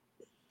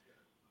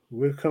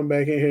we'll come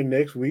back in here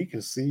next week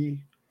and see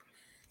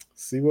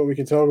what we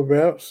can talk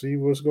about, see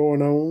what's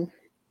going on.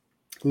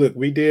 Look,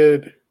 we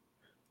did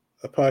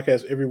a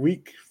podcast every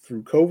week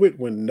through COVID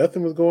when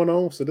nothing was going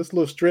on. So this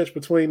little stretch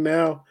between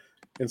now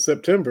and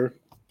September,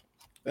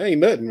 that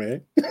ain't nothing,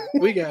 man.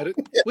 We got it.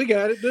 We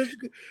got it.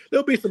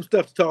 There'll be some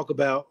stuff to talk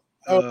about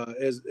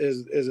as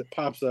it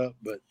pops up.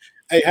 But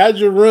hey, how'd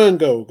your run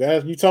go,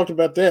 guys? You talked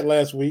about that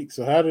last week.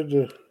 So how did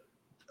you?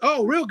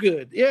 Oh, real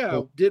good.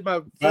 Yeah, did my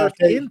first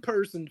 5K.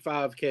 In-person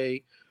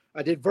 5K.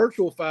 I did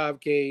virtual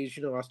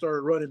 5Ks. I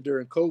started running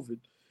during COVID,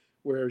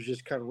 where it was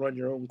just kind of run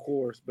your own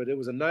course. But it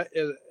was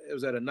it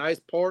was at a nice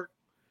park,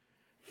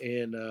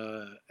 and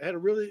I had a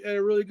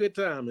really good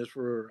time. It's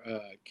for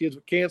kids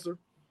with cancer,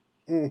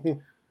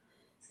 and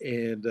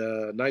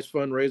nice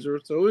fundraiser.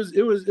 So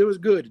it was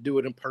good to do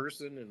it in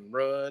person and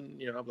run.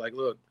 I'm like,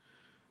 look,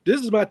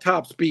 this is my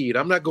top speed.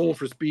 I'm not going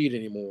for speed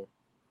anymore.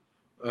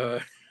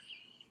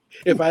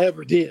 If I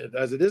ever did,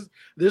 I said this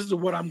is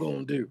what I'm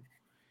going to do.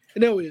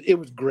 And it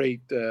was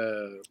great.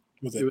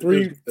 Was it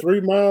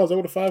 3 miles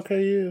over the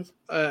 5K is?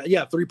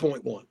 Yeah,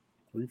 3.1.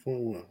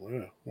 3.1.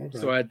 Wow. Okay.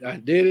 So I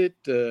did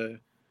it.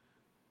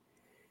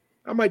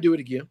 I might do it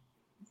again.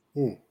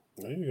 There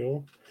you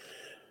go.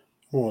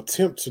 I'm gonna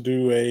attempt to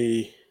do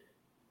it's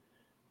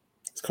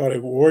called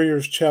a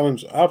Warriors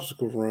Challenge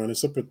obstacle run.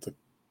 It's up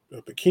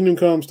at Kingdom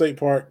Come State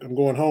Park. I'm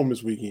going home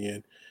this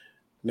weekend.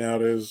 Now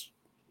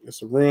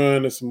it's a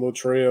run, there's some little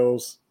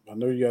trails. I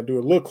know you gotta do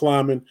a little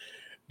climbing.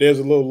 There's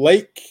a little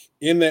lake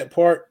in that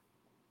park.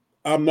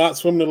 I'm not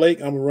swimming the lake.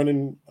 I'm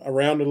running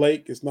around the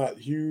lake. It's not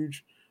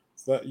huge.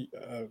 It's not,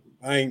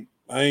 I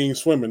ain't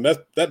swimming.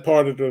 That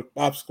part of the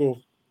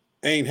obstacle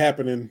ain't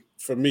happening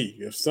for me.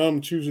 If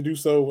some choose to do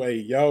so, hey,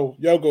 y'all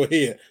go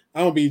ahead.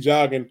 I'm gonna be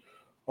jogging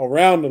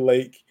around the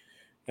lake,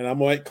 and I'm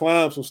gonna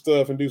climb some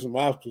stuff and do some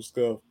obstacle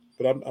stuff.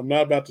 But I'm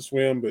not about to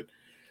swim.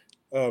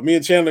 But me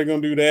and Chandler are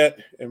gonna do that,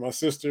 and my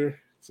sister.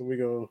 So we're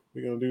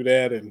gonna do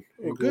that and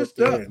good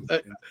stuff.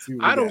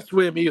 I don't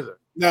swim either.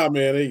 Nah,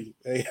 man,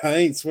 hey, I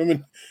ain't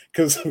swimming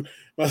because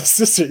my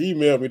sister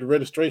emailed me the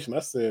registration. I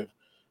said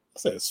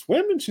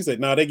swimming. She said,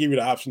 "No, they give you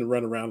the option to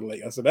run around the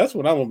lake." I said, "That's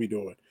what I'm gonna be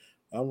doing.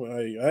 I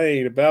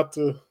ain't about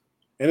to."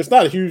 And it's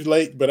not a huge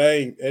lake, but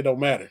it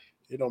don't matter.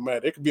 It don't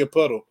matter. It could be a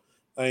puddle.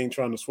 I ain't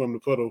trying to swim the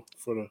puddle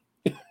for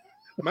the.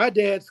 My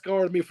dad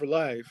scarred me for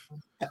life.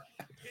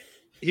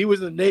 He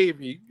was in the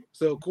Navy,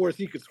 so of course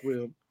he could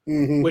swim.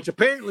 Mm-hmm. Which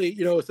apparently,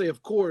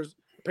 of course,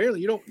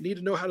 apparently you don't need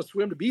to know how to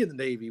swim to be in the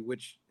Navy,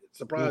 which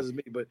surprises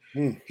me. But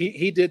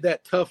he did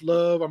that tough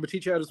love. I'm gonna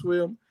teach you how to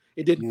swim.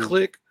 It didn't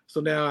click, so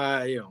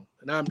now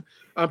and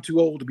I'm too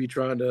old to be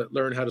trying to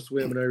learn how to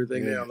swim and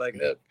everything now. Like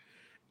that,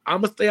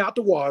 I'm gonna stay out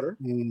the water.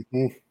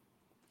 Mm-hmm.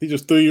 He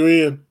just threw you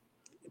in.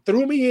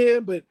 Threw me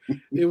in, but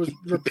it was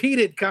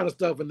repeated kind of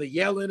stuff and the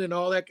yelling and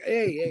all that.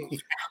 Hey,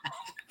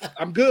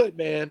 I'm good,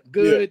 man.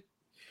 Good.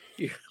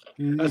 Yeah.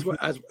 Mhm.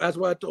 That's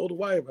why I told the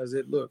wife. I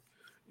said, look,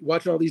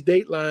 watching all these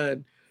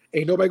Dateline,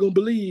 ain't nobody gonna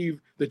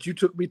believe that you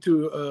took me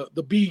to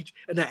the beach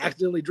and I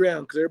accidentally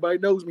drowned because everybody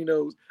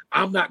knows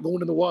I'm not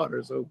going in the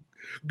water. So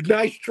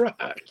nice try.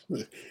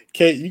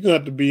 Kate, you're gonna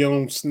have to be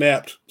on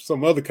Snapped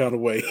some other kind of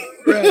way.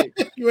 Right.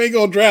 You ain't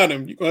gonna drown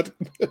him. You're gonna have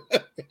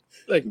to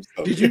Like, do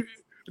something.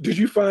 did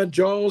you find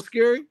Jaws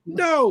scary?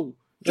 No.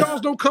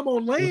 Jaws don't come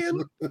on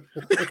land.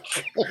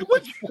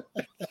 What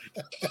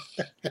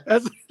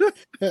that's,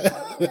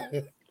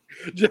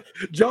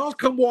 Jaws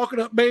come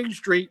walking up Main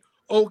Street.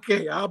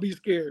 Okay, I'll be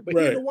scared. But he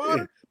in Right. the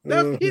water,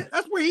 Uh,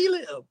 that's where he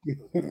lived.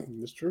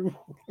 it's true.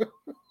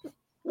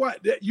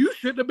 What? You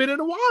shouldn't have been in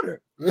the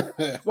water.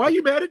 Why are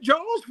you mad at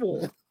Jaws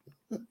for?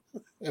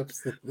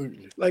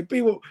 Absolutely. Like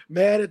people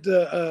mad at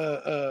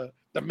the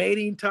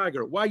mating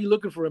tiger. Why are you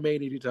looking for a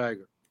mating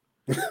tiger?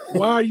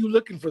 Why are you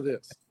looking for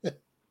this?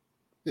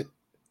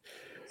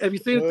 Have you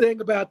seen a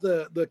thing about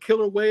the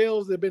killer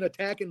whales that have been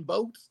attacking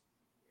boats?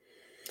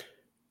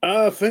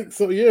 I think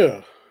so,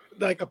 yeah.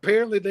 Like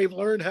apparently they've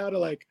learned how to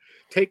like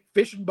take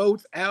fishing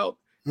boats out,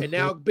 and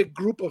now a big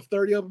group of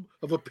 30 of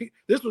them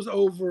this was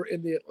over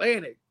in the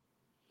Atlantic,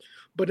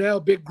 but now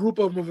a big group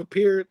of them have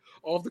appeared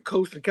off the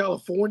coast of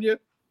California.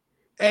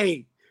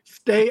 Hey,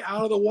 stay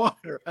out of the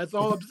water. That's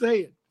all I'm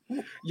saying.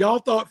 Y'all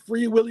thought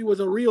Free Willy was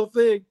a real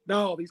thing.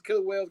 No, these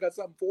killer whales got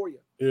something for you.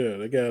 Yeah,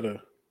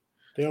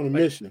 they're on a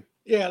mission.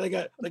 Yeah, they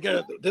got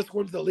this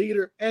one's the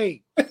leader.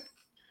 Hey,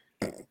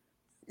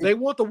 they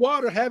want the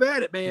water. Have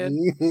at it, man.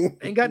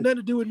 Ain't got nothing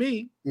to do with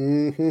me.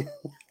 Mm-hmm.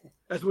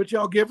 That's what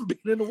y'all get for being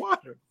in the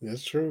water.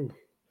 That's true.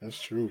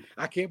 That's true.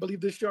 I can't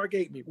believe this shark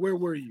ate me. Where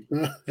were you?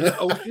 In the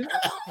ocean?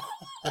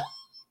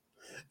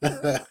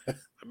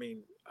 I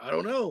mean, I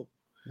don't know.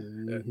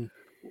 Mm-hmm.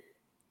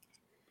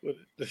 But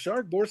the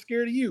shark more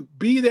scared of you.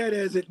 Be that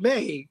as it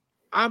may,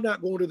 I'm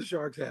not going to the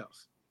shark's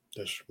house.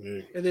 That's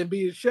true. And then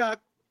being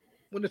shocked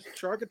when the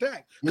shark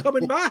attacks. Come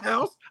in my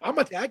house, I'm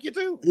gonna attack you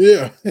too.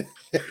 Yeah.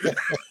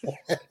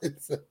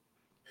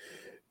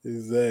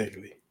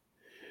 Exactly.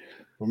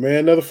 Well, man,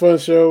 another fun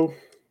show.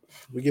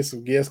 We get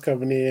some guests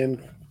coming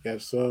in.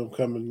 Got some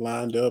coming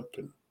lined up,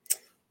 and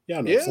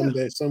y'all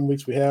know some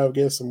weeks we have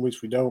guests, some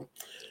weeks we don't.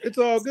 It's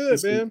all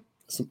good, man.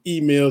 Some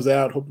emails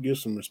out. Hope you get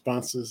some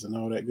responses and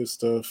all that good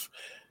stuff.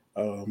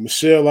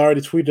 Michelle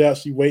already tweeted out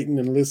she waiting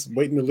to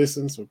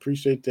listen. So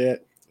appreciate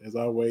that as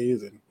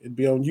always, and it'd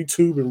be on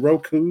YouTube and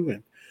Roku.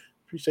 And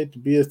appreciate the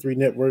BS3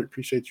 Network.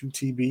 Appreciate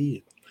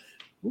UTB.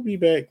 We'll be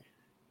back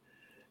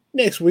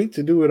next week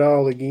to do it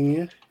all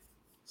again.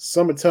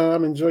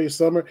 Summertime. Enjoy your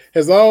summer.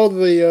 Has all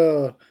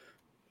the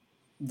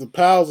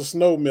piles of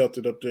snow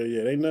melted up there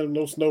yet? Ain't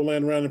no snow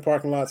laying around in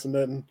parking lots or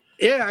nothing.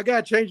 Yeah, I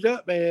got changed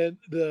up, man.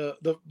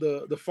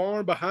 The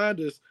farm behind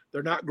us,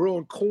 they're not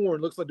growing corn.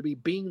 Looks like to be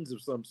beans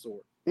of some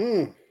sort.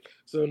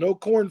 So no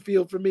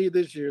cornfield for me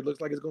this year.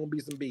 Looks like it's going to be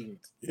some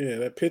beans. Yeah,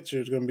 that picture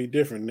is going to be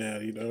different now.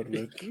 You know,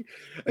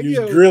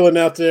 you was grilling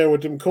out there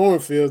with them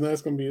cornfields. Now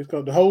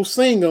the whole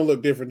scene going to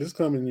look different this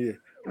coming year.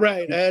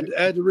 Right. I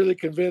had to really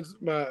convince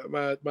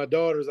my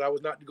daughters I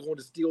was not going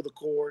to steal the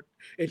corn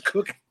and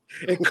cook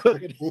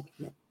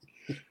it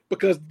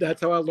because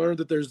that's how I learned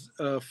that there's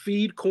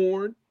feed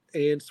corn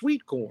and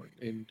sweet corn.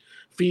 And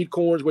feed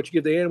corn is what you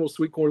give the animals.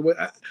 Sweet corn.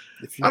 I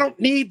don't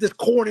need this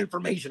corn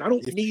information. I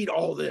don't need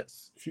all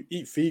this. If you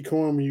eat feed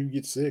corn when you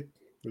get sick,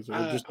 it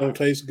just don't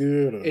taste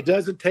good? Or? It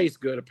doesn't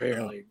taste good,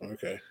 apparently. Oh,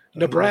 okay.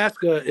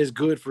 Nebraska is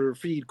good for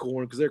feed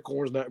corn because their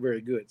corn's not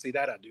very good. See,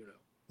 that I do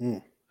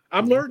know.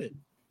 I'm learning.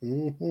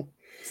 Mm-hmm.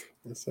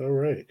 That's all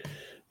right.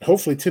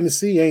 Hopefully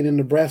Tennessee ain't in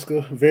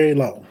Nebraska very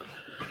long.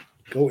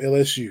 Go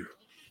LSU.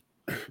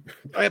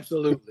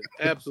 Absolutely.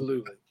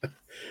 Absolutely.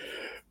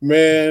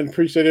 Man,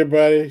 appreciate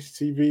everybody.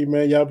 TV,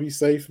 man, y'all be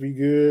safe, be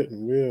good,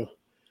 and we'll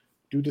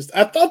do this.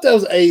 I thought that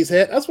was A's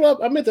hat. That's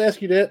what I meant to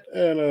ask you that,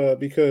 and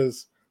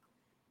because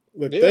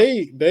look,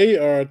 they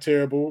are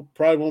terrible.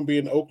 Probably won't be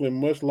in Oakland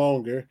much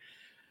longer.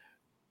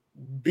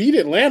 Beat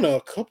Atlanta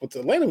a couple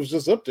times. Atlanta was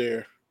just up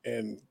there,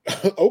 and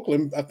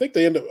Oakland. I think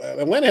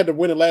Atlanta had to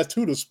win the last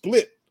two to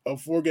split a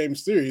 4-game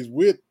series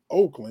with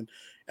Oakland.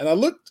 And I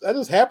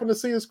just happened to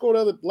see a score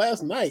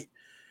last night,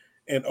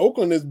 and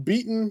Oakland is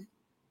beating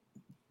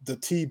the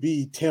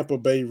TB Tampa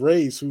Bay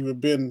Rays, who have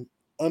been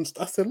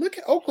I said, look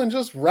at Oakland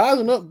just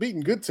rising up,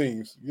 beating good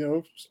teams, you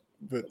know.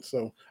 But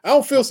so I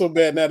don't feel so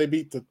bad now they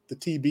beat the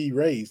TB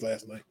Rays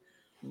last night.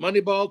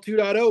 Moneyball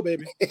 2.0,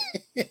 baby.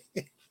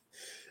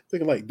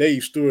 Thinking like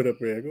Dave Stewart up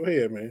there. Go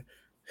ahead, man.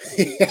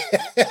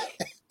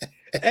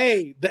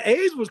 Hey, the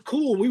A's was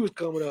cool when we was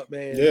coming up,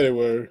 man. Yeah, they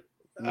were.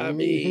 I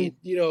mean,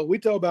 you know, we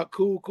talk about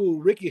cool.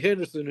 Ricky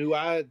Henderson, who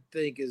I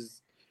think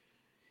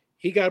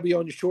he got to be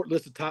on your short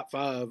list of top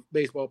 5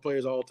 baseball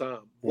players all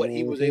time. What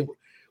he was able,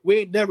 we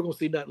ain't never gonna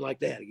see nothing like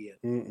that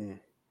again.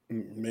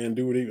 Man,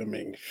 do what I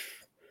mean,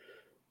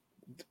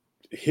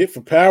 hit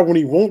for power when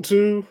he want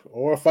to,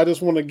 or if I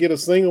just want to get a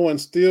single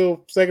and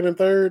steal second and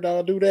third,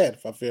 I'll do that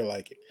if I feel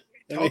like it.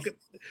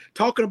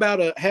 Talking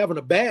about having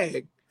a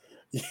bag.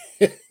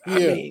 I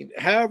mean,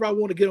 however I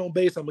want to get on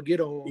base, I'm gonna get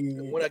on.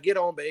 And when I get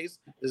on base,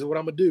 this is what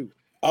I'm gonna do.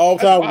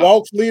 All-time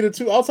walks leader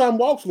too. All-time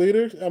walks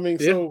leader. I mean,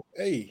 so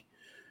hey,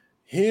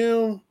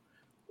 him.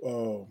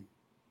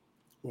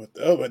 What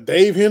the other?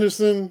 Dave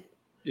Henderson.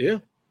 Yeah.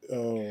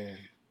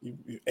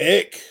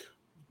 Eck.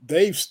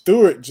 Dave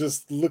Stewart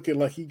just looking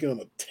like he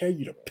gonna tear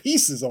you to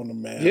pieces on the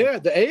mound. Yeah,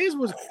 the A's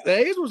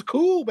was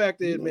cool back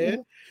then,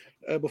 man.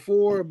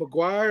 Before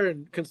McGuire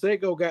and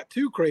Canseco got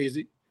too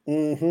crazy.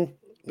 The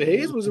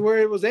A's was where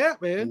it was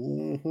at,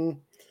 man.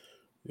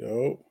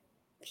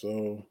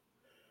 So,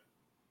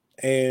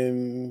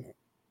 and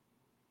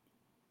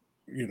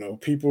you know,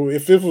 people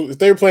if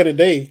they were playing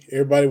today,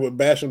 everybody would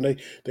bash them. They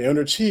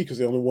underachieved because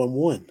they only won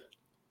one.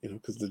 You know,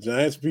 because the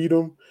Giants beat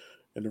them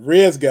and the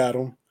Reds got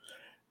them.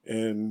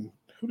 And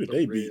who did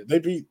they beat? They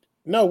beat.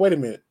 No, wait a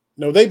minute.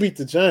 No, they beat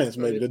the Giants.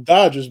 Maybe the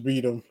Dodgers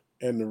beat them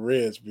and the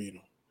Reds beat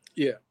them.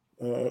 Yeah.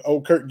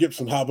 Old Kirk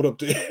Gibson hobbled up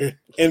there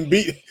and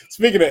beat.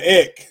 Speaking of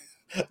Eck,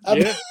 I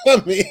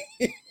mean,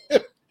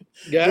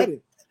 got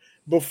it.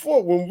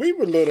 Before when we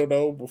were little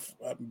though,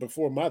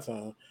 before my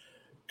time,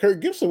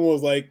 Kirk Gibson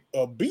was like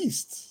a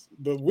beast.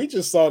 But we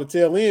just saw the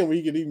tail end where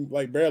he could even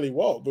like barely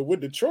walk. But with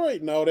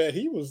Detroit and all that,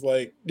 he was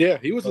like,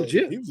 he was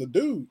legit. He was a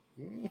dude.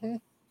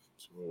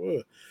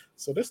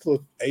 So this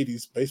little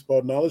 80s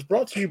baseball knowledge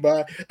brought to you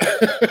by.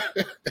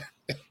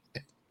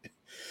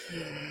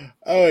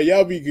 Oh,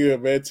 y'all be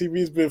good, man.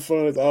 TV's been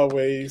fun as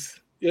always.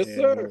 Yes,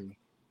 sir.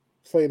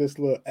 Play this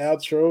little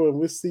outro, and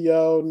we'll see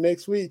y'all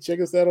next week.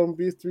 Check us out on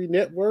B3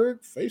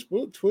 Network,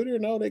 Facebook, Twitter,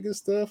 and all that good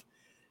stuff.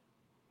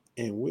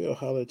 And we'll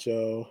holler at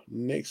y'all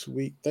next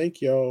week.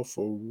 Thank y'all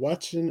for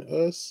watching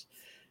us.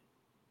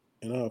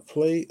 And I'll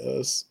play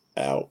us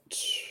out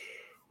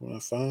when I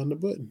find the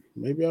button.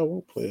 Maybe I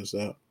won't play us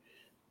out.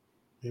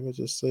 Maybe I'll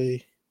just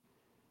say,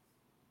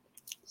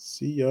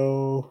 see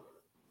y'all.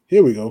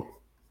 Here we go.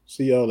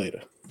 See y'all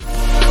later.